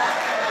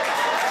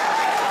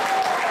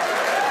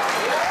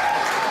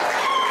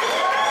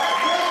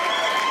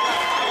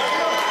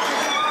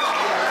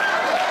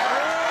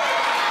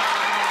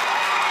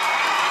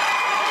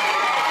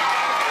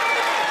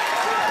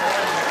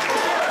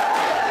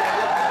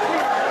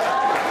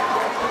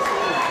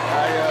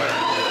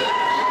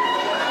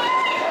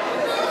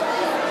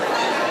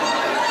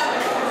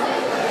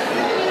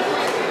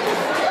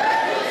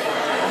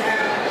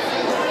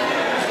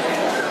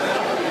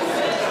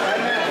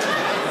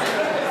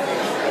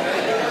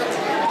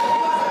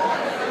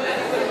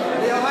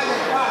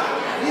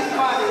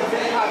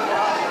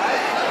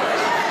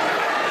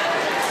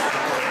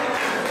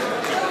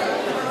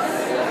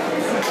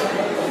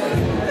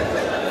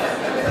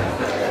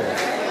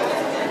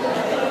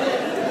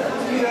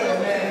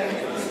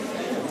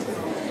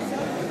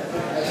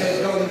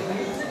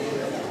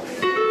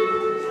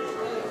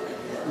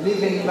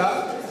 Live in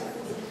love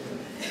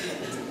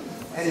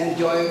and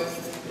enjoy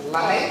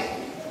life.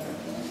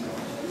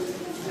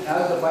 And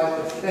as the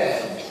Bible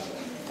says,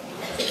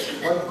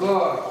 what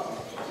God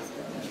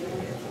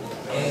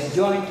has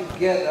joined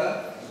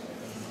together,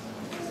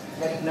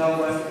 let no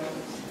one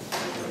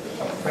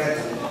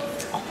separate.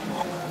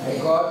 May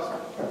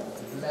God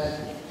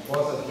bless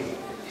both of you.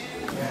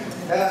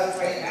 Let us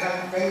pray, and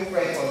I'm going to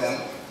pray for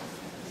them.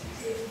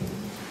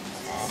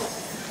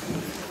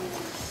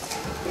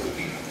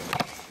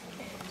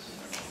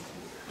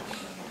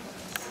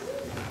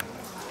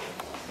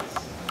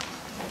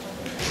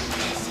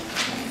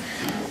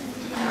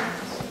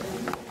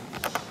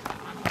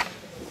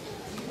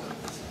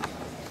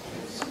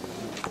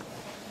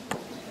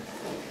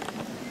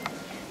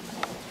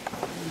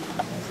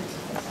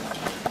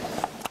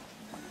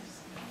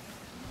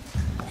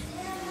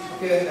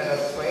 Okay, let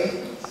us pray.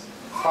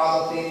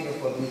 Father, thank you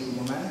for this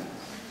moment.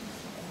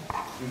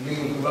 We give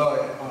you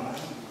glory and honor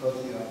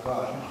because you are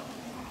God.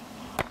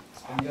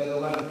 And you are the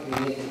one who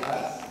created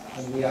us,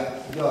 and we are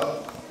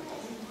yours.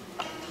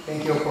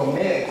 Thank you for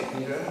Mary,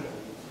 Peter,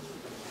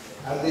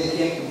 as they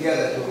came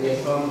together to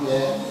reaffirm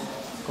their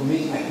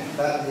commitment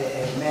that they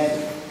had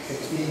made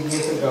 16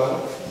 years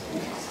ago.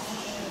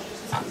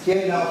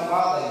 Here now,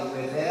 Father, you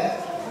were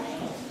there,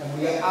 and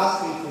we are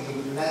asking for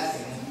your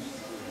blessing.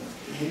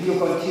 Will you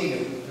continue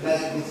to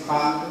bless this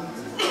family?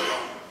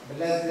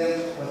 Bless them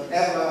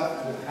whatever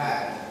you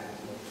have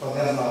for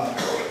them, Lord.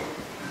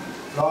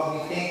 Lord,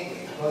 we thank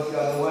you because you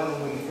are the one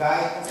who will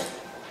guide,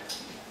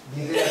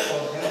 be there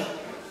for them,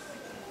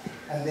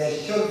 and their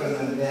children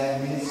and their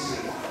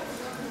ministry.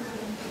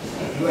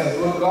 You are a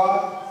good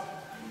God,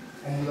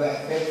 and you are a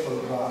faithful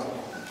God.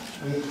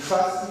 We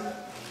trust you,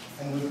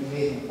 and we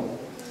believe you.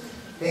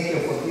 Thank you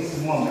for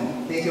this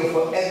moment. Thank you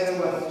for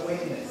everyone who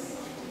witnessed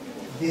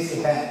this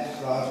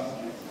event, Lord.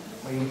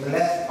 May you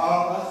bless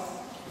all of us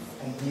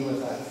and be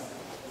with us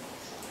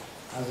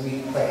as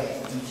we pray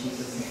in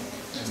Jesus'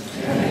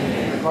 name.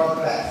 Amen. God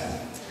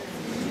bless.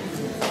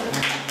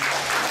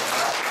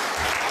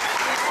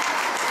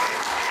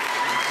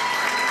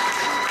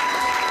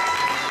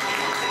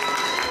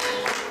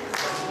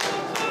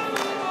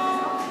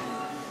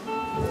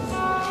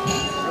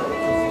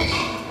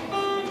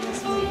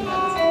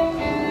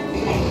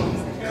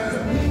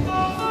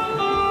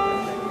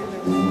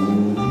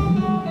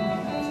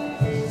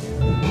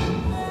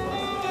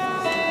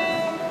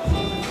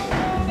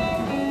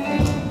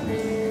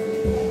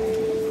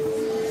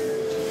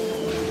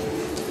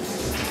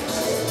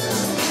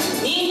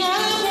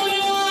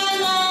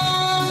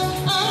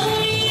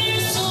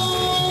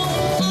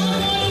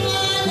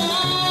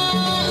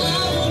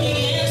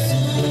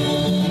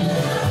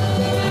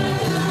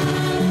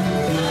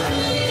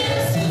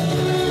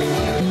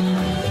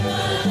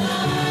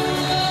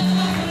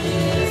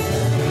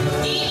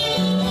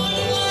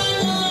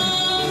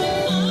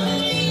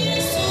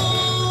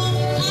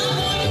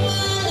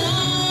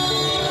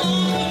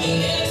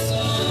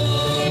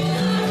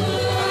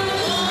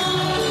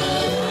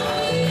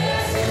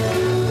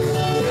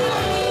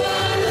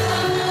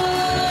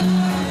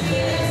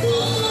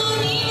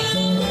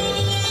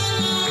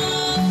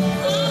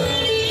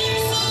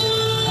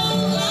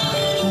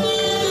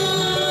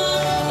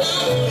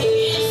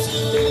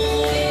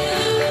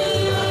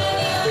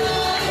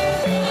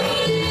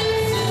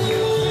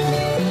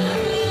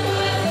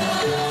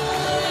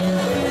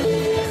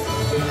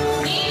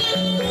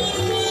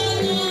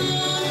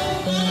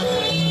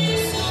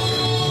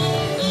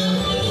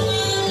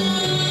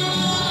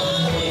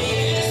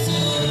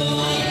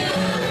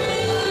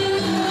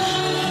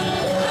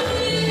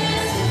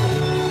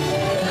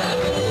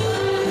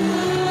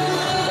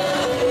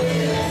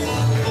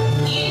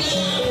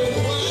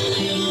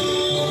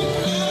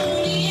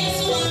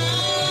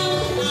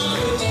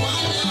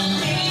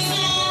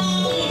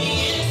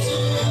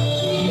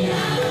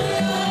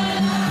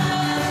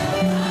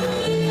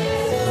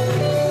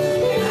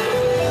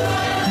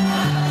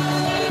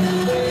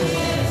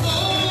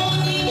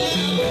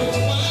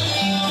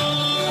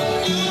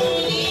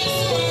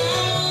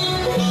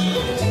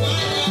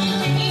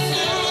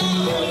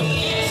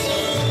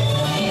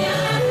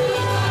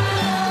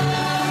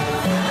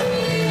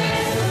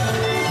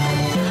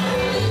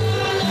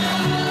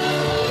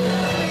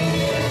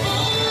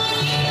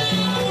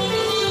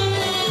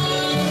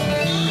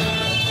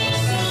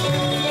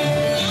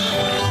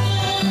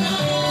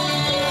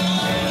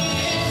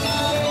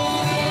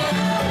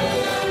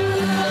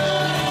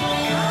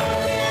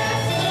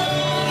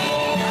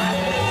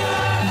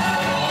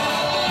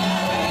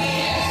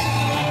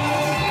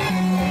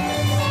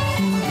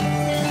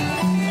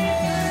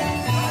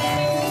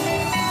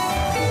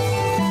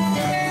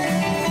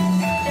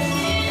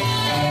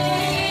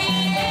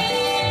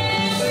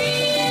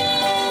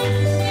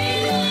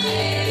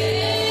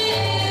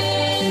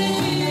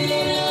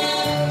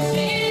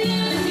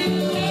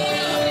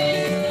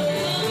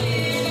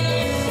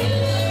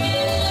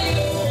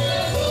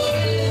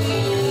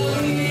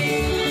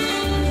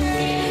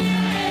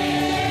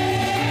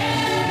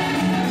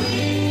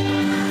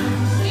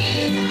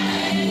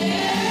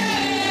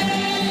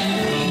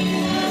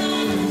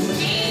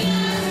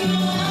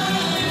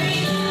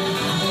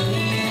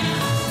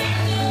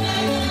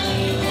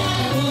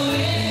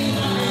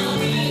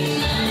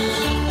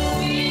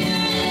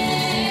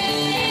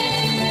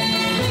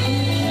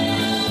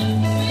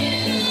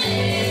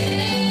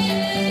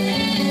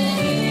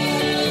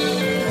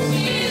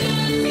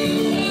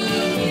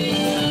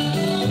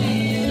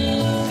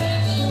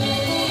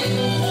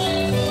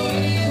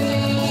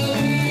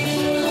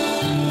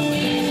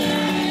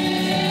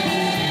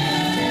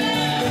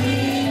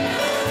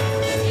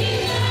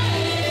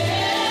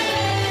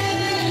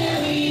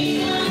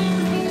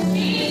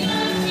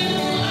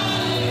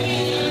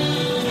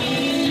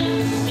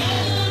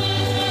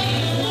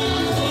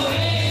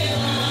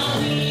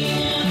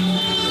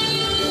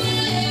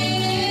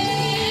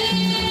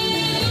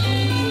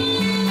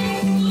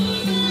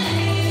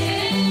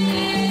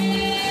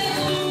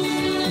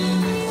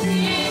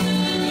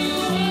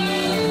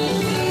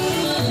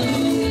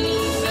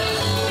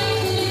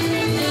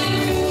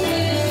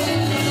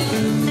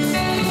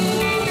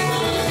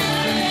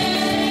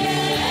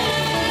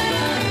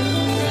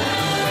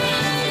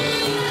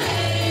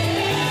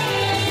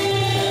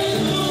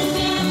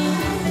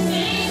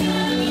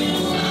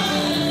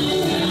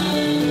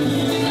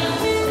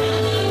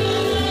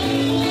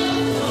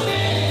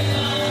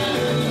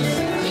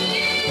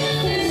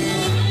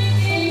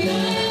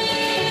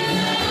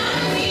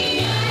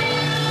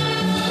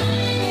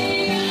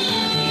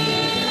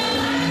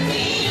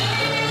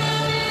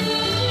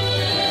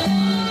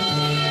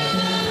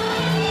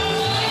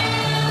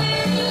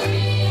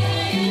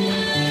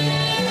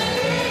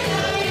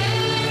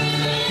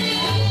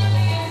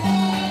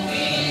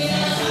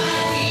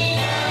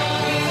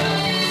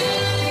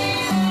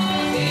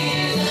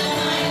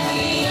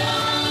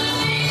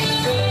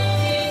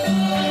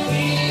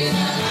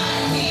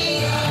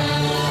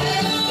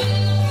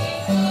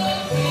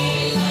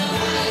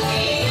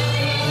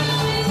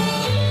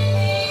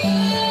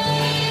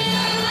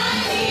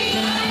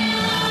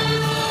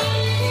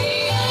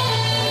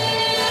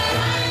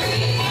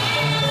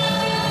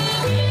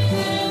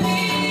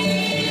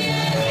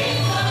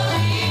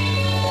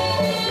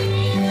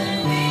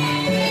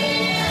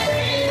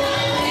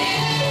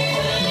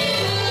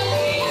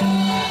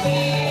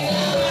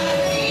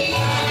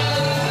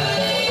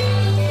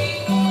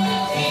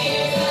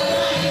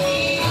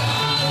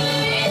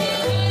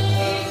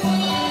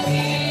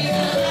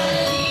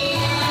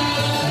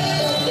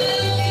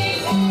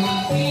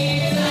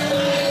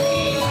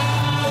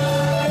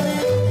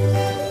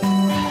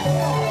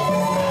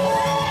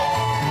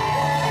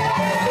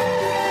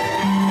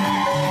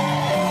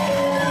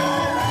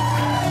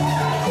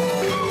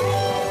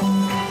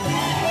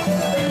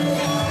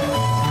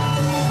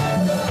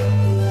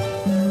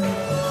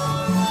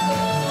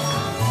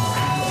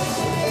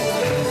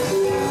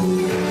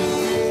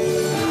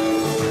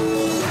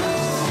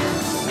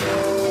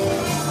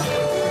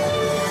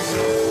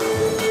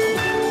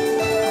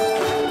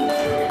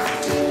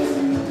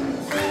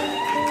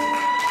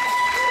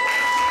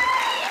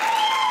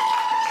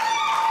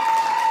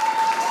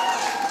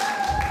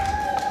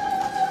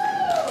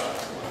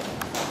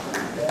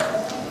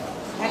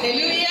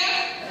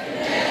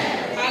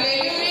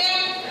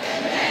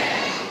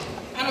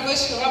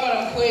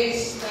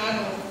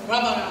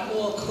 Rabana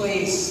or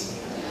Quiz.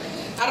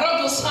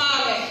 Arabu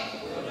Saleh.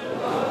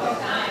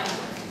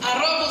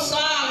 Arabu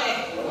Saleh.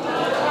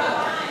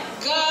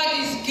 God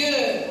is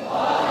good.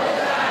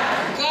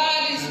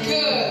 God is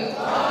good.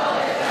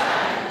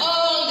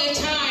 All the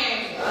time.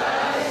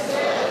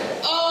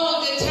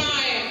 All the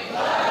time.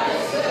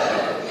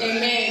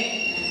 Amen.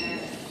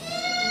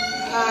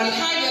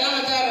 الحاجة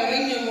لما دار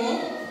رنمو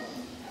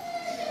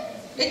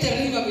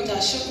لترنيمة بتاع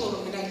شكر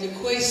من أجل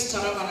كويس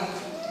تربنا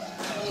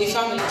في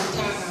family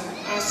بتاعنا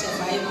as a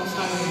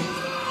family.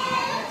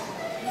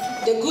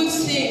 The good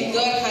thing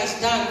God has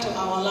done to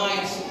our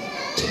life,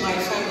 to my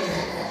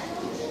family.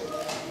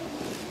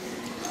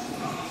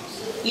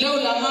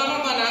 لولا ما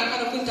ربنا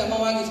أنا كنت ما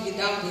واقف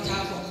قدام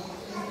بتاعكم.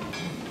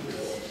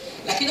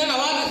 لكن أنا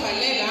واقف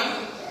الليلة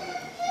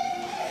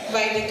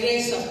by the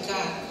grace of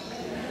God.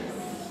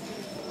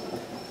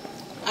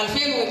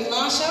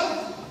 2012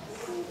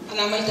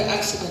 أنا عملت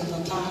accident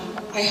one time.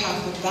 I have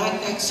a bad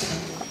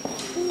accident,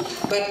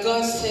 but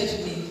God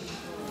saved me.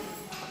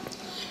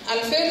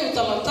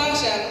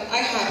 2013 I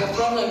had a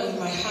problem with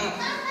my heart.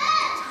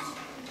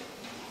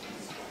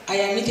 I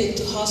admitted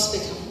to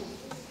hospital.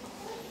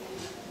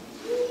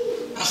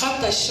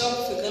 أخذت الشوك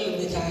في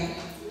قلبي بتاعي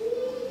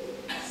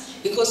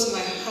because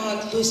my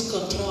heart lose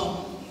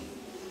control.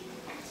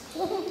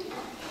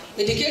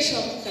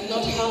 Medication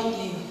cannot help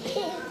me.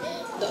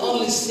 The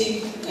only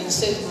thing can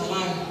save my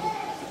life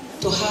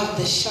to have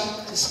the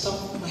shock to stop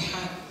my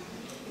heart.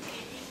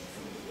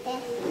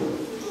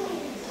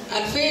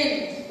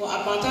 2014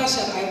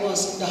 I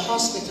was in the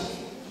hospital.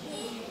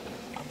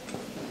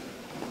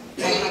 I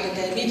had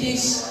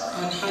diabetes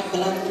and high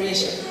blood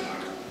pressure.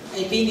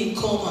 I've been in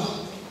coma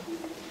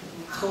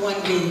for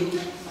 1 day.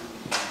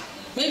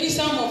 Maybe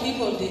some of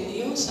people they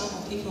knew, some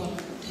of people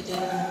they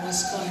didn't know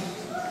what's going on.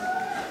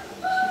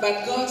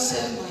 But God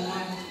saved my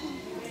life.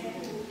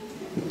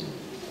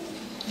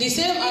 The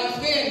same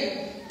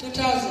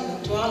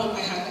 2012 I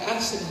had an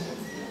accident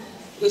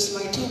with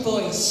my 2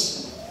 boys.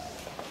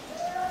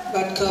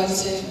 But God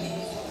saved me.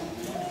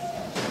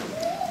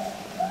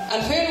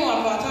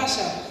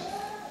 2014,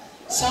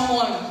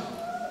 someone,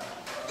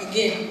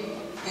 again,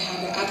 I had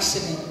an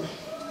accident.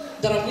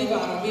 ضربني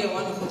بعربية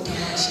وأنا كنت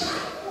ماشي.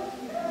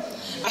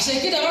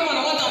 عشان كده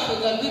ربنا وضع في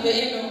قلبي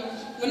بأنه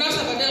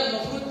مناسبة ده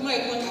المفروض ما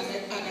يكون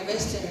أنا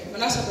بستري.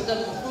 مناسبة ده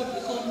المفروض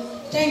يكون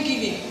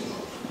thanksgiving.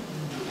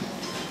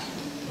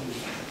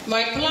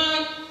 My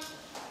plan,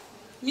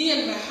 me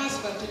and my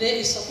husband today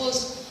is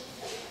supposed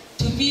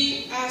to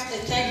be as a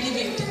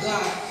thanksgiving to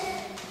God.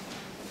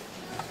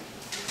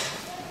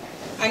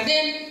 And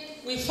then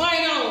we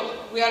find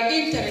out we are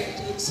entering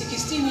to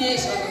 16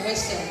 years of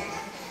anniversary.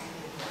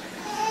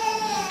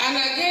 And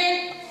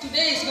again,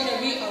 today is going to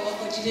be our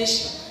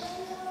ordination.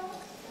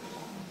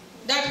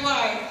 That's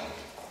why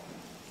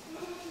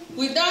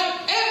we done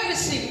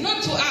everything,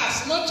 not to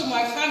us, not to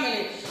my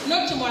family,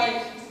 not to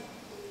my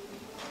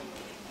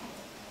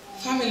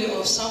family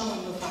of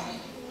someone nobody,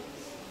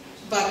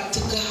 but to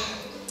God.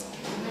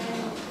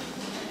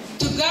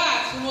 To God.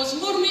 في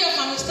مزمور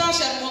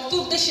 115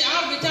 مكتوب ده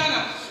الشعار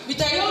بتاعنا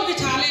بتاع يوم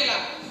بتاع ليلة.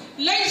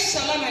 ليس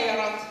لنا يا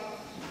رب.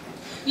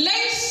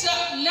 ليس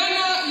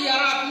لنا يا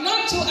رب.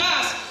 Not to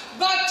us,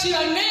 but to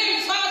your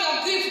name, Father,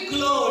 give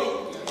glory.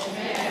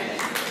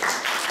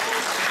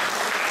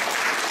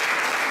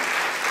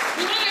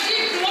 We want to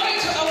give glory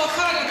to our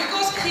Father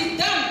because He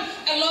done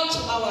a lot to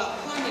our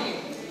family.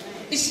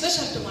 It's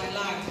special to my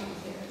life.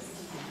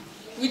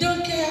 We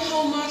don't care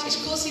how much it's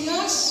costing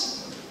us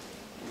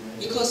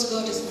because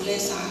God has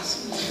blessed us.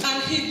 And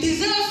He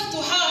deserves to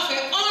have the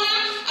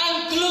honor and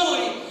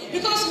glory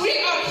because we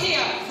are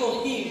here for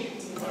Him.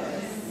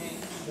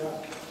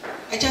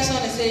 I just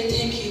want to say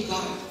thank you,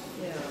 God,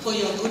 for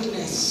your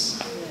goodness.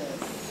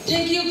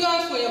 Thank you,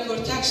 God, for your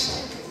protection.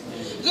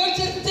 God,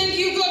 thank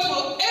you, God,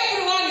 for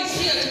everyone is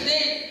here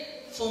today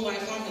for my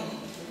family.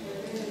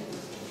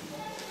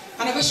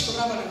 أنا بشكر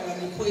ربنا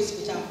على الكويس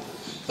بتاعه.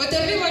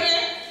 فتقريبا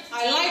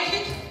I like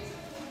it.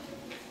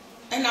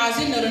 أنا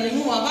عايزين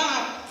نرنمه مع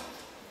بعض.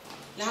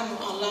 لأنه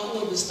الله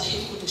هو بيستحق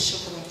كل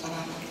الشكر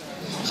والكرامة.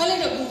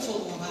 خلينا نقوم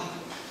فوق مع بعض.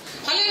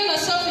 خلينا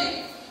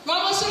نصفي.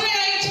 ماما سوريا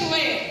أنت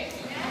وين؟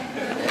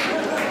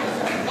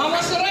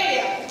 ماما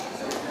سوريا.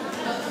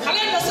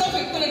 خلينا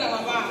نصفي كلنا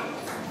مع بعض.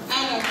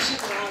 أنا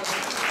بشكر الله.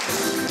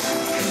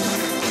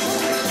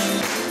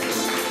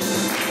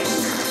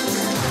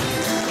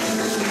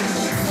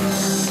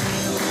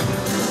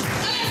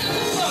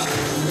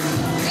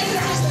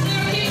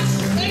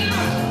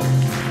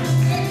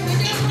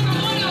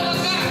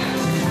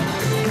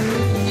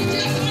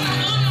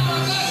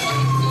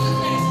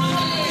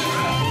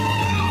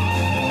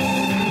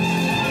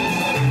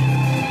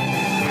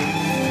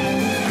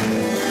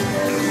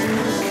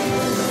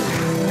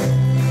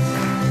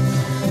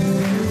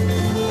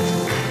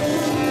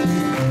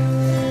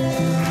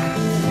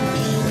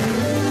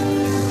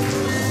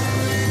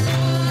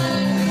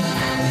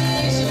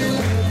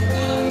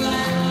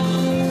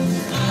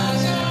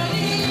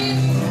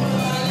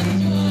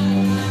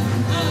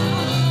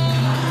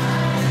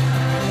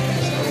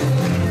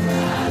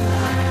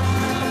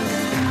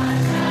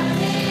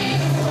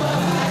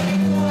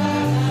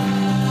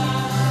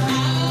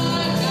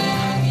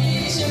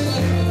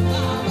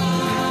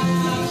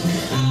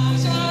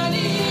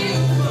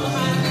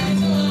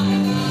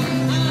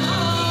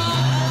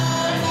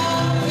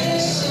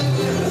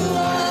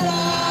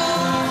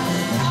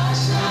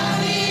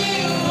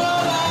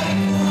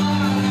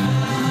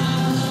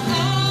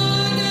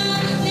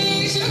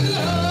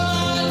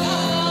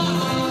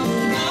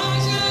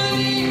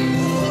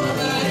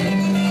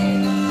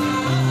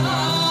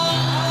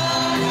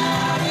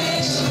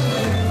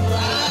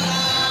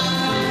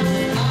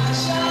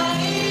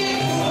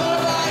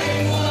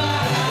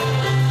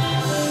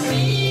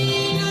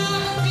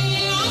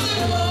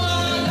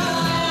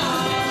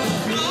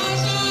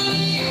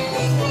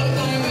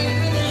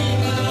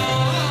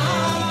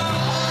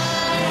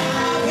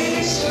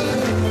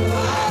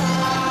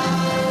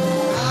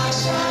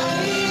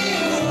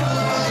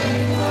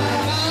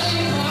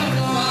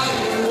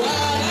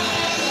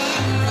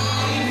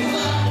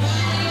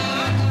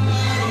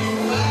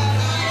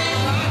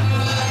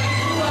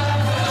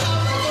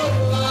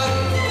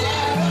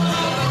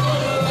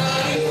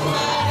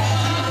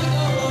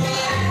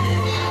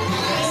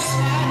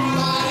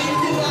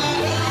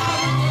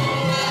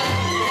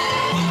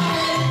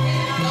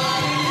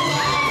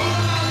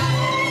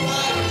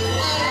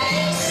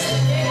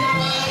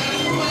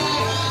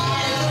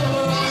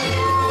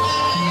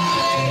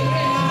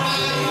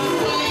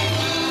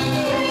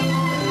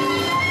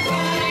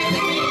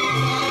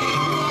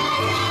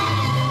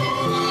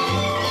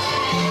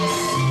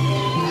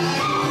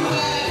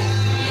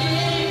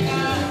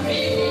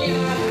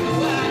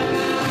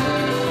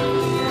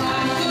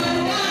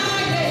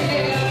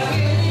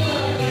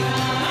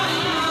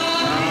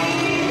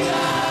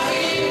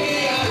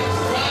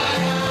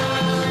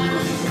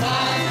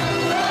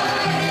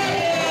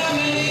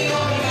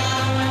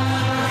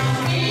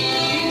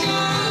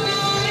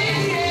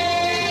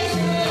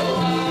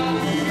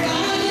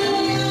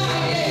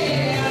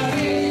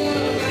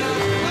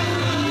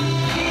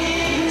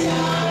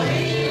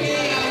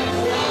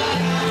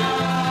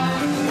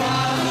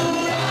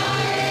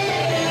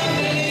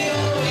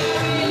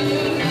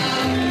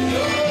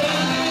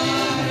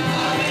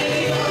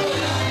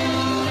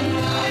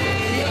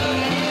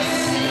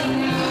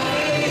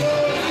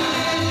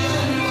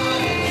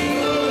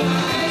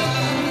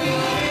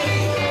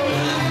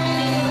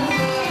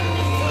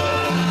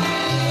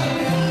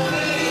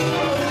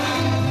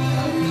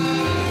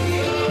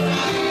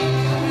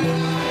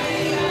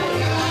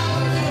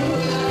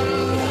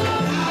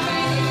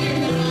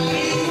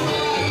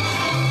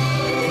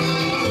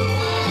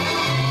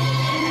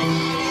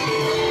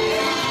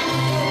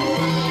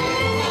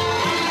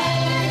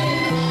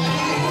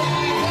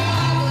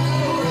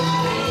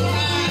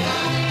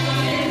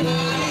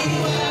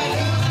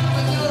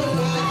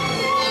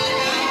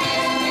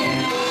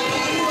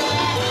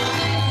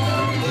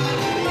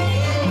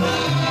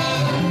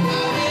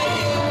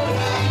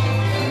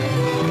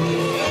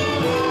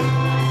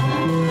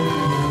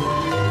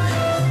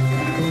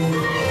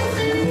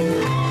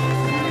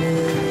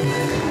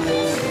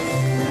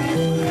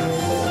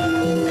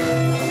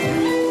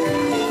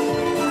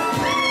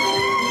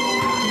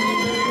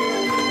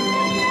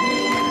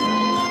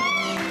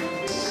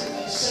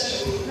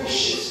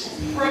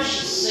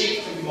 precious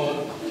sacred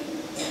moment.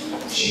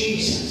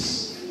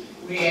 Jesus,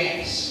 we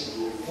ask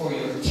for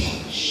your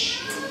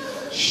touch.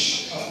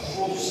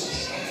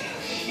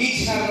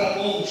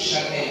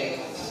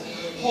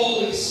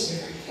 Holy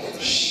Spirit,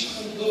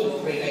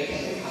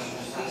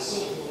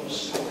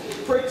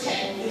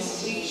 protect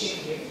this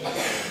teaching.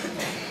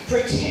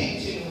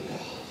 Protect it, oh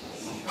God.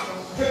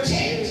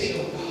 Protect it,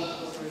 oh God.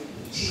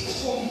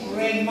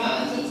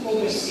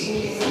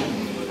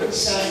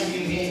 Son, you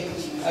have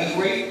a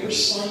great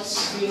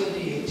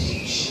responsibility of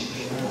teaching.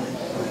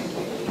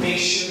 Make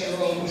sure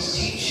you're always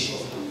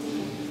teachable.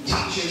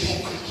 Teachers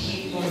have to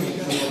keep learning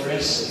for the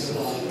rest of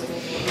their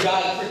life.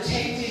 God,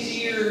 protect his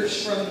ears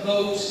from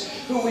those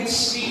who would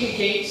speak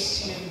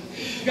against him.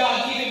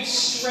 God, give him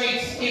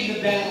strength in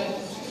the battle.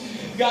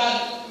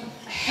 God,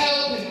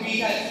 help him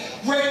be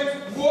that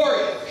great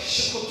warrior.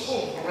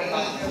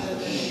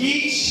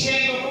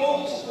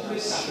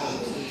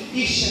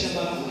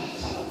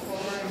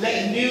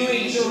 Let new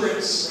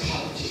endurance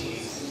come to you.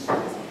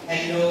 And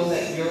know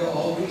that you're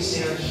always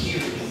there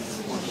hearing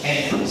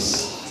and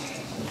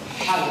listening.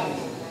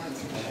 Hallelujah.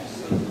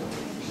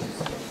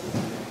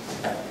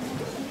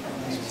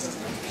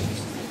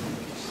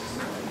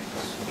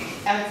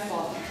 And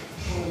Father,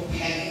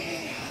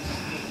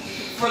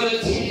 for the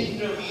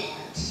tender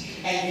heart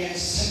and yet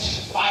such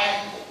a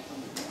fire.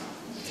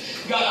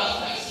 God, I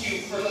thank you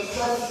for the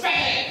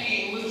prophetic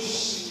being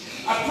loose,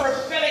 a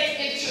prophetic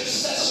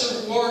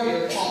intercessor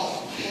warrior, Father.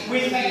 We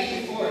thank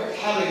you for it.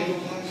 Hallelujah.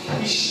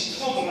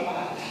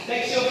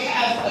 That you'll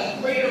have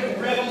a greater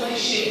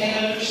revelation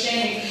and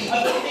understanding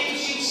of the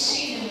things you've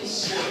seen in the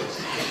Spirit.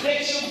 That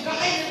you'll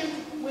guide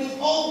them with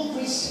all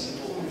wisdom,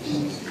 Lord.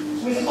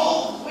 With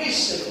all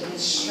wisdom and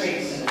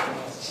strength and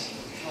anointing.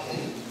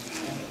 Hallelujah.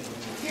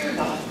 Fear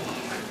not,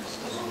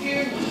 Father.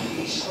 Fear not.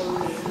 He's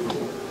heard it.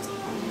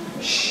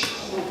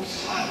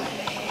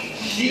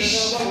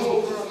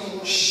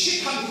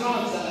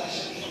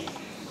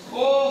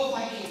 Oh,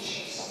 thank you,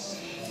 Jesus.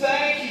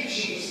 Thank you,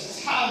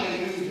 Jesus.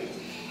 Hallelujah.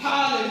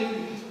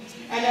 Hallelujah.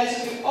 And as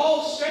we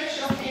all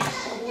stretch our hands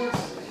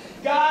towards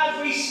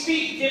God, we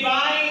speak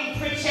divine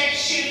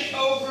protection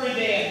over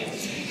them.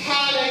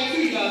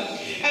 Hallelujah.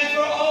 And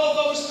for all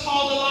those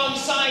called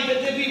alongside,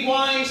 that they be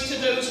wise to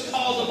those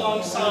called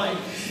alongside.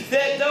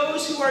 That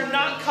those who are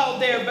not called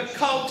there, but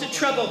called to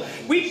trouble,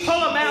 we pull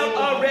them out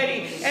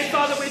already. And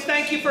Father, we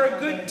thank you for a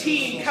good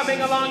team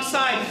coming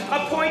alongside,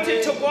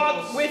 appointed to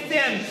walk with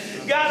them.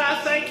 God, I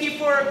thank you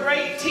for a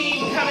great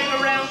team coming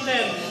around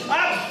them.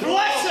 I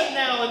bless them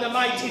now in the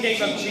mighty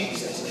name of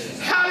Jesus.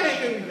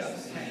 Hallelujah.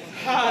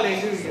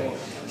 Hallelujah.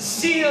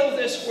 Seal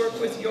this work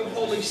with your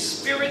Holy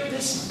Spirit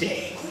this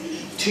day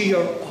to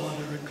your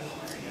honor and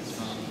glory.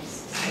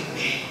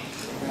 Amen.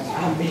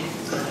 Amen.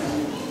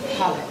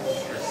 Hallelujah.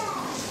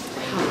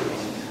 Hallelujah.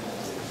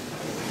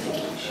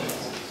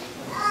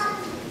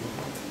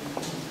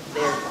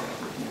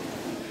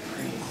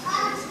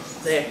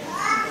 There.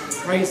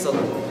 Praise the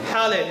Lord.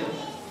 Hallelujah.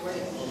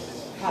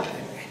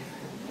 Hallelujah.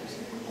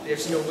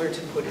 There's nowhere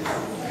to put it.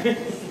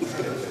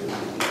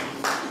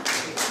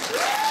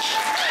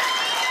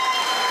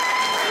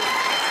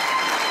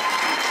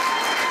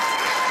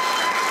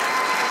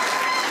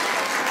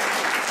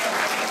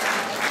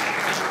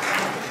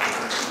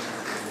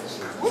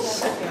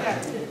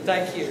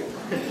 Thank you.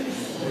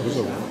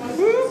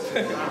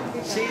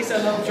 She's a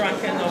little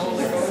drunk in the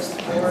Holy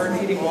Ghost or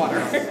needing water.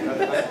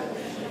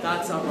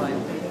 That's all right.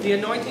 The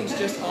anointing's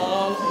just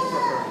all over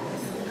her.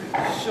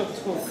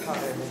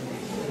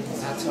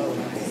 That's all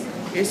right.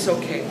 It's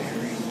okay,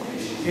 Mary.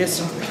 It's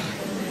all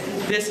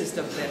right. This is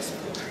the best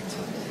part.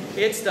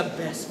 It's the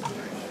best part.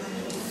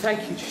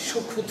 Thank you,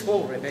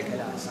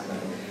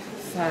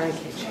 Thank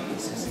you,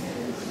 Jesus.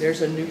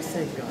 There's a new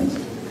thing God's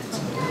doing.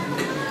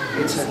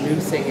 It's a new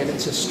thing, and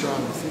it's a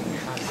strong thing.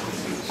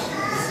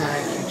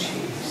 Thank you,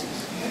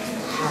 Jesus.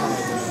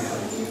 Hallelujah.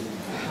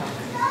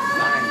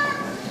 Hallelujah.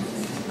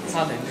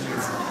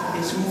 Hallelujah.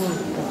 It's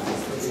wonderful.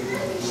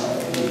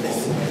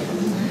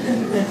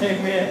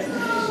 Amen.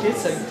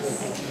 It's a good.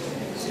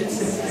 It's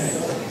a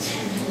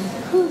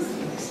good.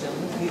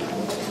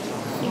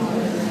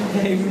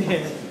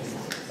 Amen.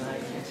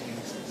 Thank you,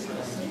 Jesus.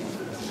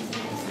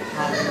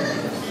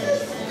 Hallelujah.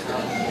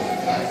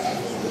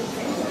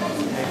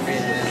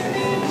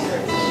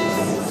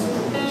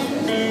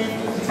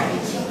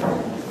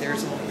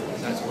 There's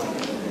that's what.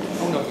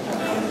 Oh no,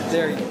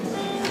 there you go.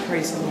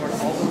 Praise the Lord.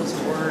 All those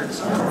words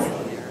are in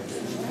there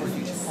for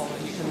you to follow.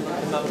 You can look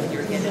them up when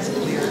your head is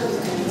clear,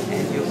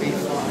 and you'll be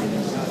fine.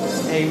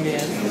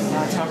 Amen.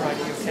 That's all right.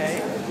 You okay?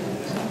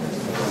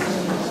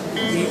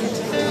 Leave it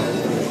to God.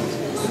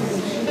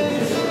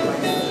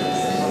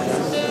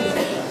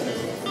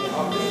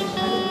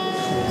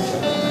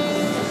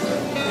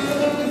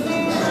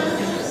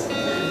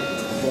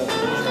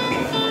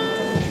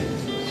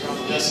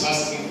 Just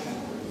asking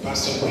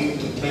Pastor Quinn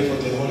to pray for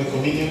the Holy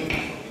Communion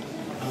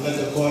and let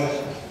the choir,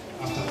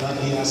 after that,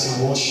 lead us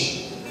in worship.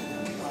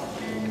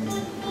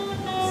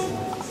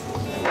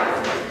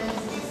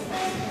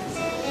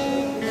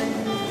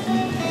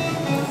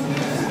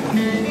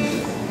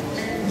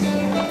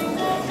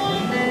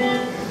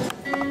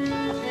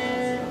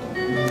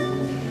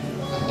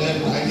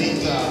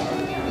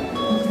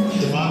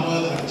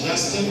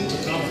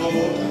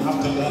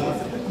 after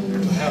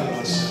that to help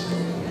us.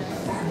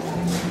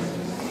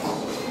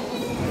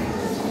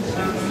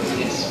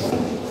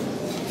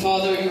 Yes.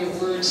 Father, your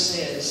word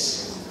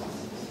says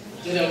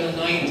that on the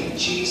night that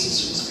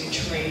Jesus was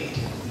betrayed,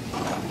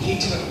 he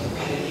took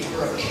bread and he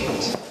broke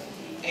it.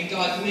 And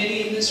God,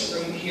 many in this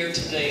room here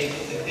today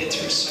have been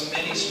through so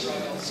many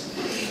struggles,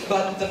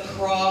 but the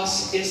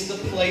cross is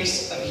the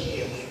place of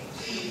healing.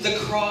 The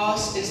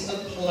cross is the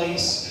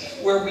place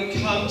where we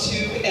come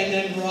to and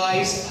then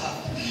rise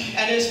up.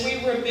 And as we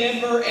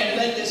remember and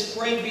let this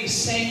bread be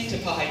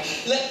sanctified,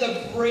 let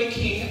the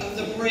breaking of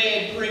the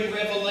bread bring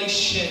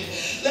revelation.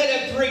 Let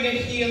it bring a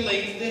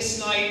healing this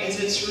night as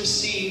it's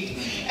received.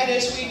 And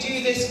as we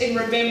do this in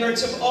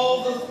remembrance of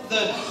all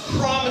the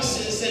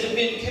promises that have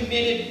been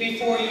committed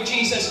before you,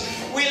 Jesus,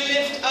 we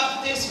lift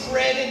up this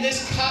bread and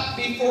this cup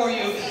before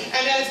you.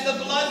 And as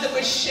the blood that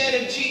was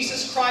shed of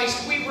Jesus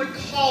Christ, we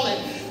recall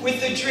it with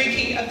the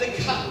drinking of the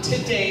cup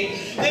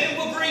today. That it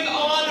will bring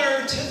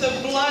honor to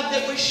the blood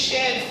that was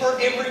shed for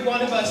every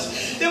one of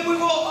us. That we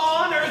will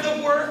honor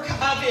the work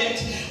of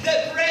it.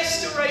 That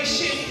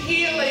restoration,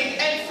 healing,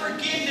 and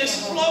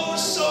forgiveness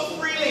flows so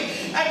freely.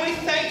 And we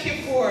thank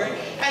you for it.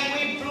 And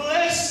we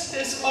bless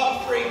this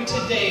offering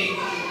today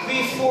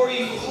before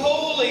you,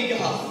 holy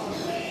God,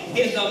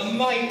 in the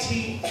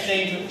mighty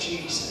name of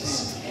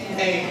Jesus.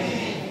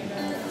 Amen.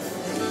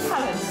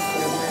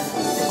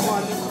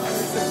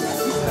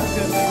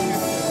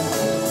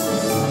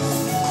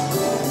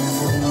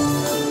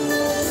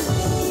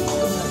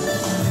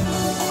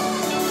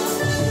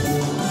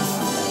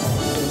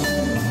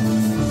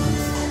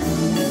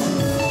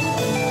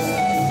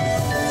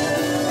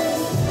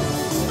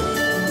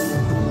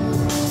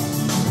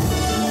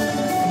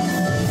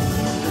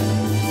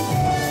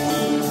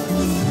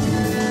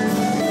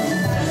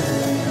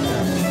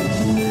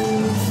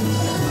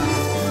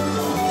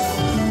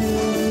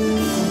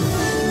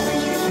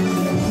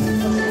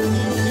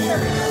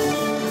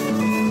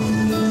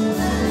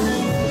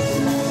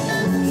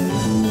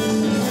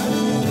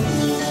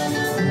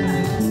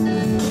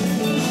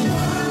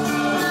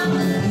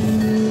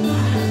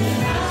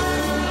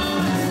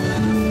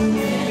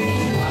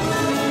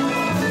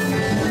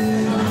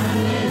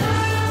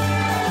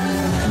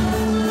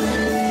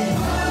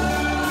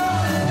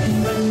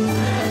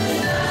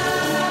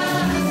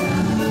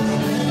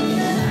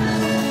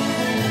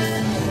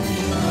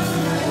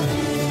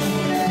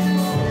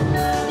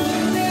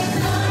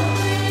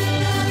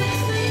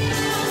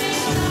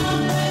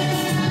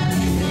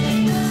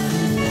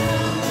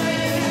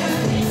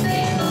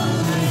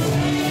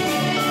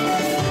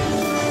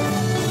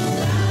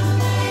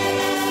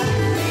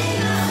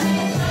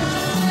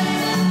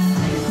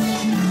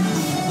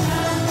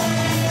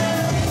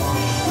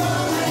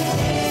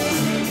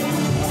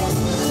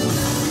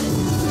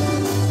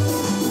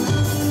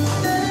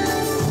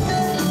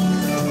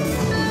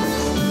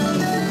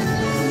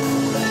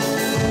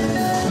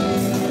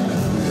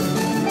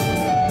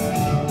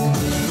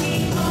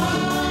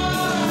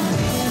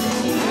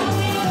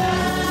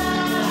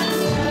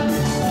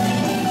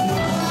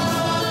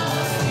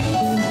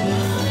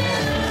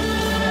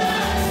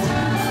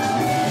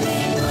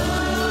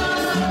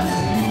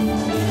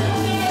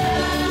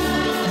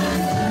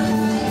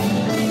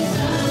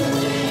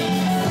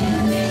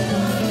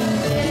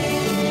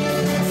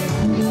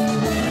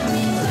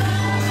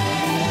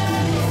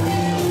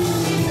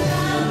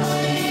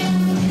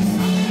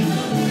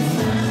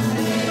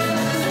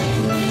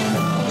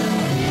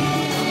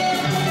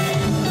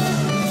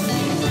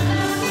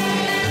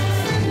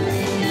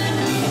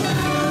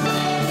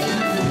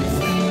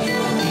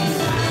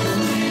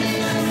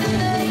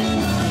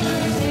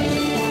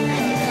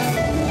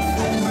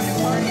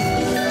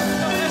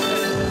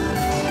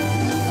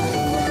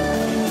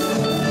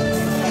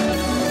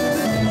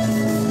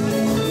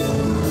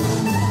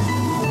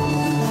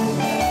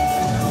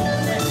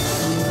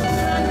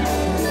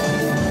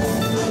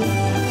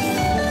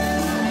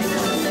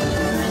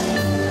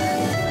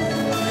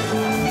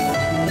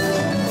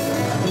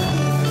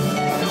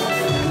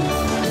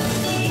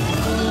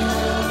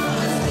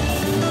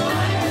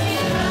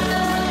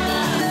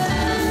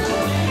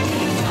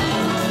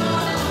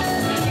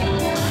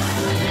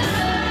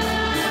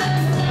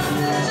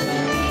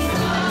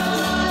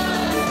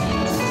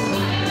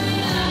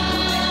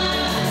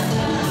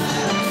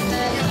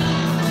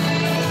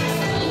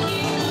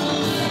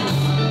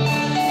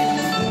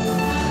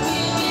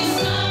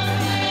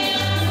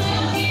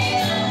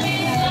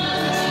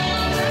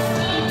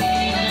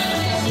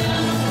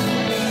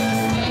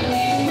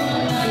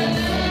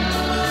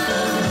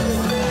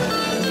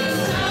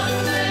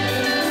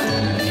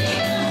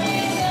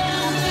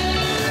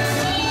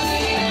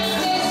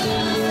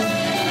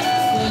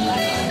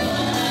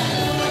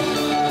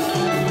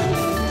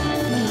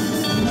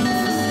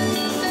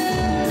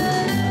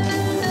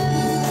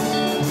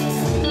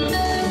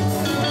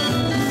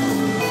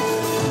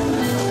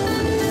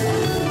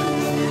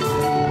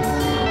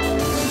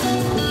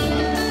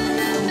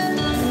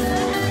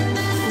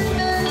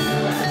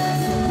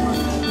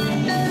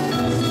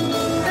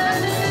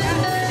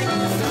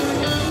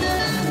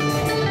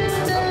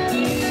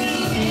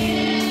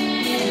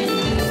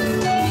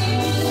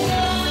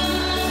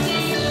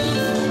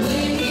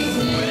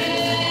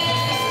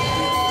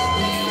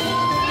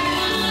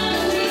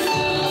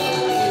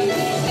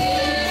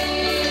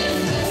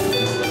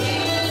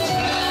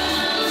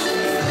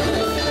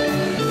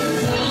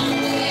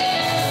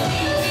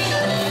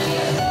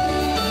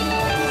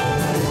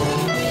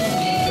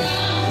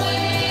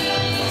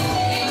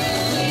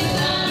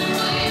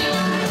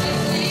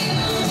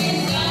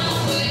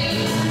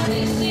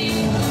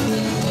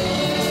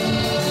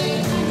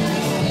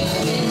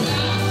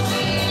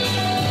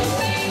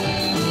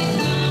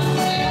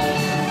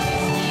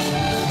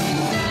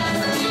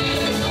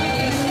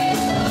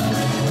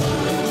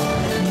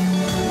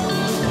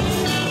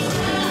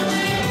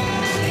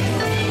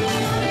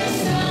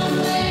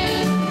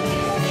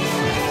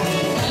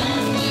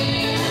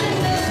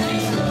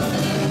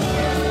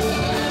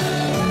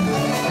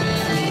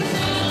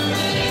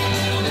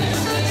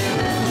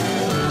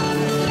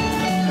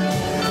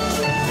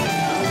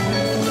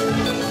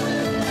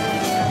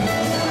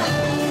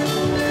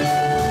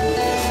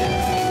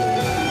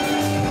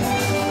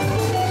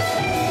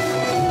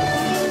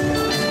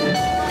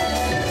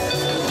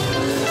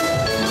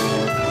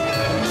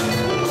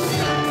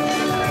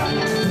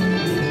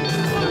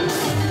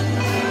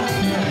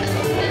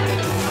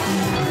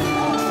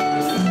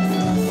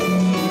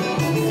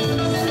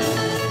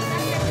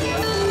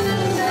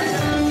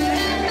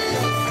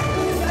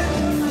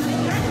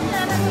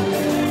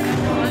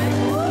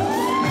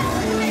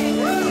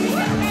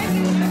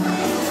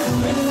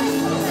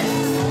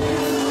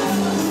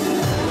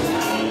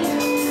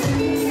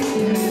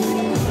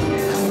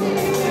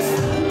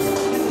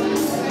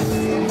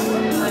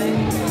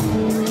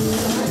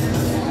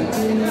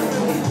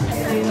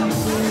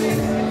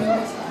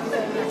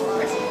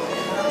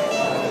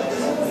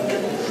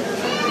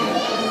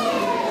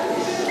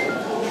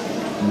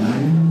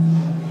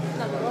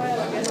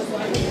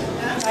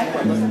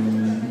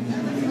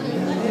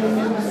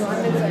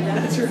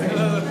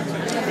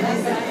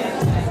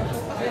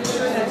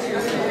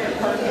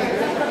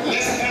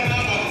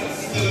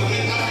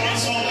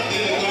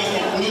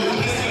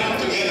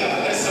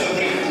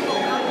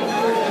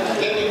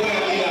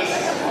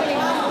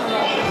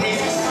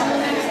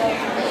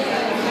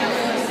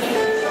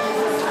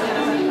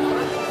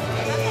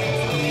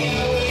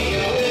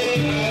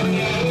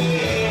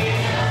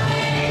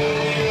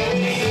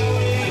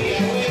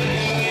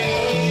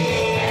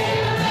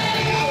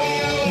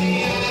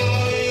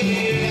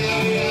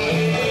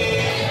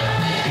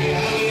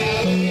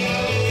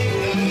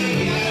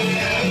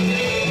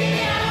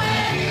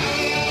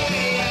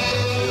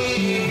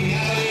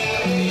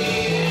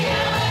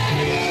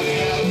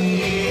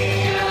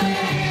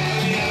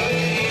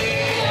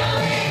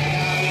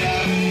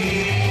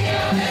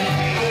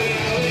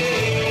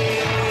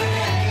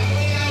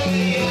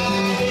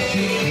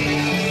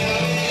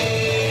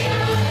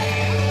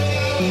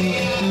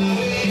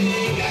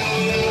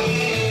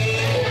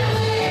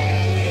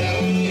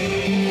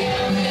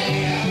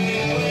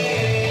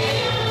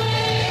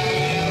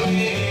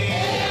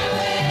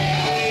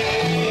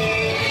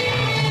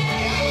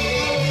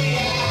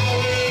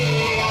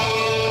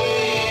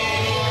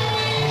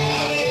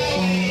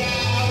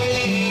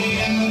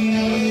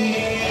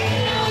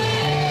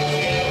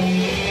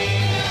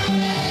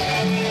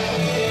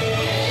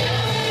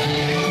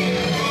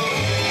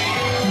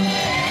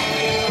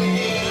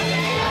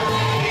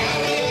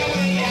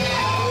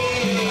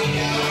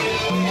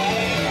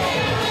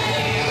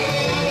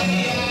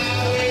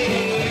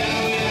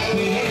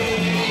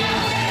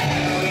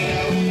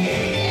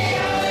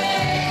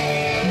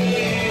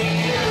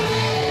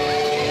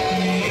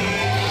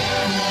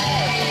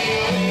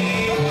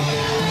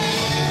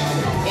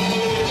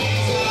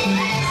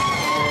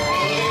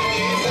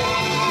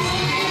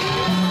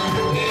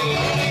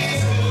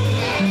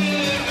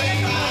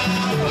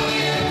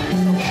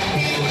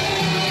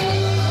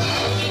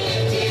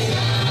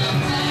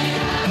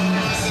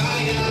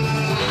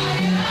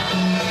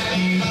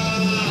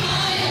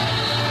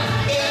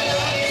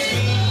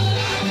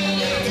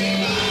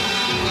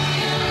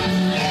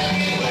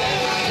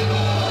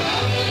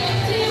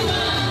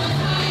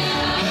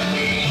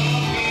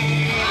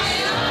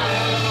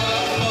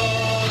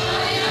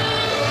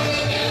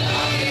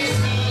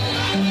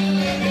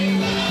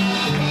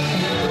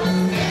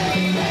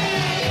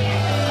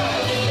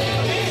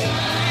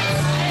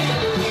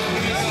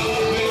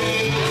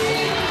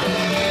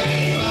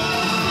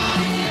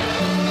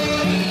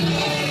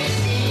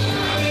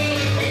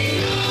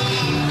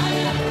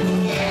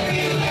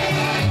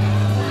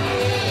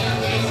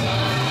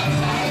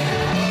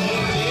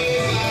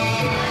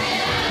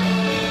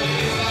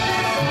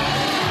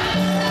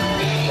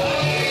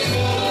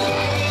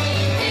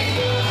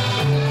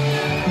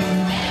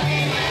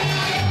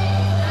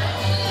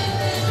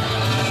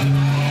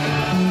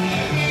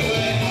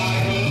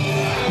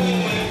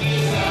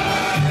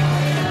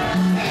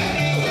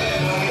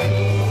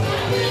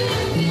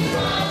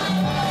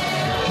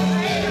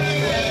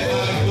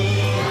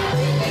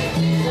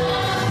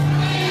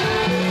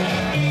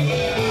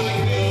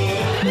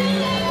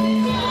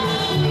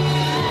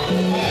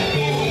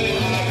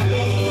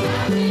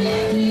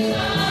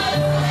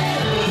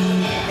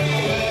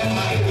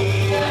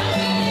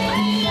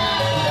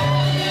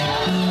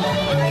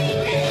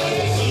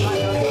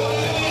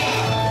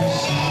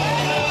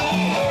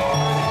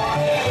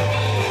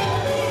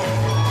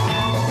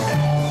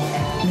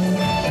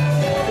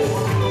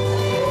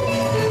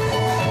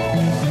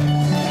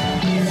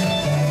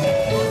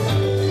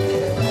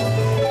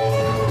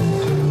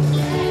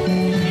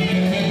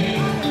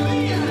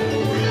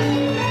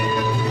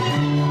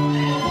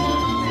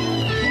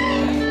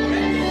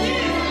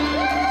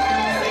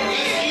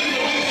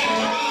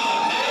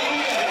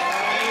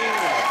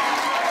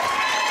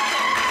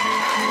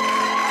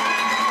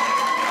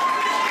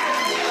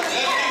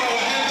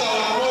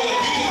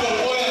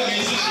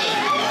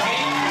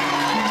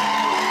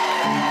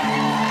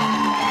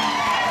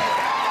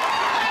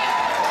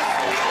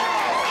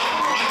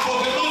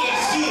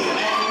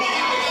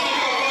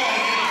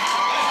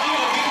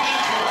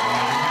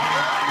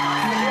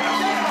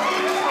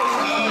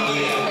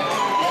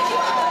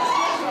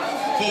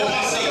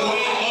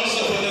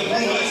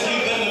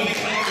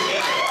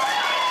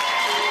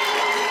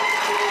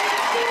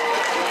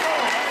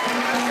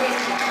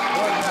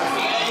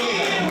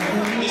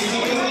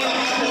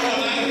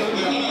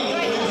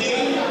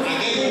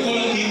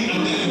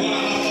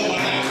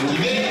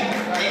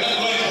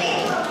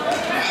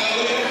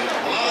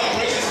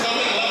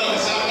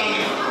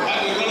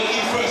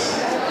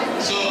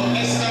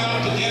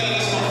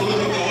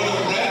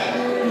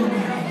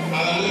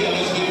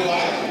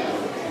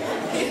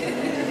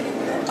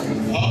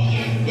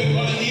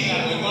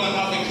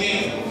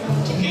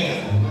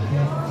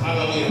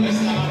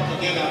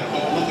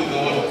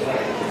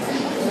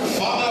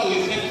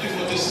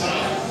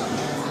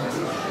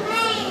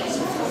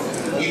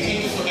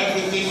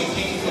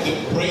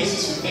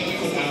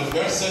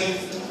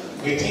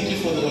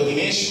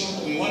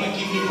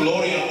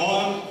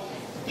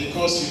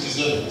 because you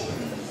deserve it.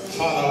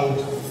 Father,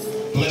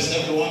 bless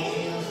everyone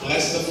here,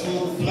 bless the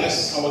food,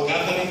 bless our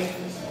gathering.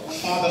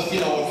 Father,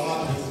 fill our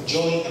heart with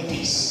joy and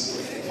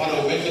peace.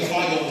 Father, we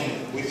magnify your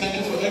name. We thank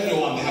you for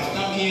everyone that have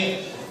come here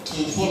to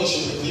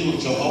fellowship with you,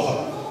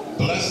 Jehovah.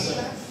 Bless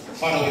them.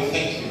 Father, we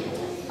thank you.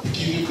 We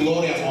give you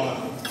glory and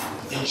honor.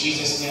 In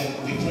Jesus' name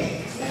we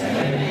pray.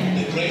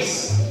 Amen. The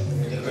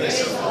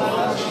grace of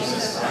our Lord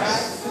Jesus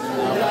Christ, the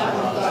love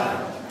of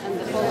God, and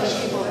the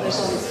fellowship of the Holy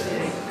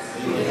Spirit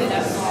be with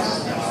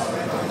us now.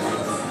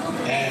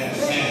 Amen.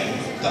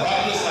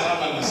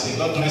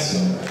 God bless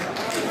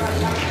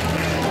you.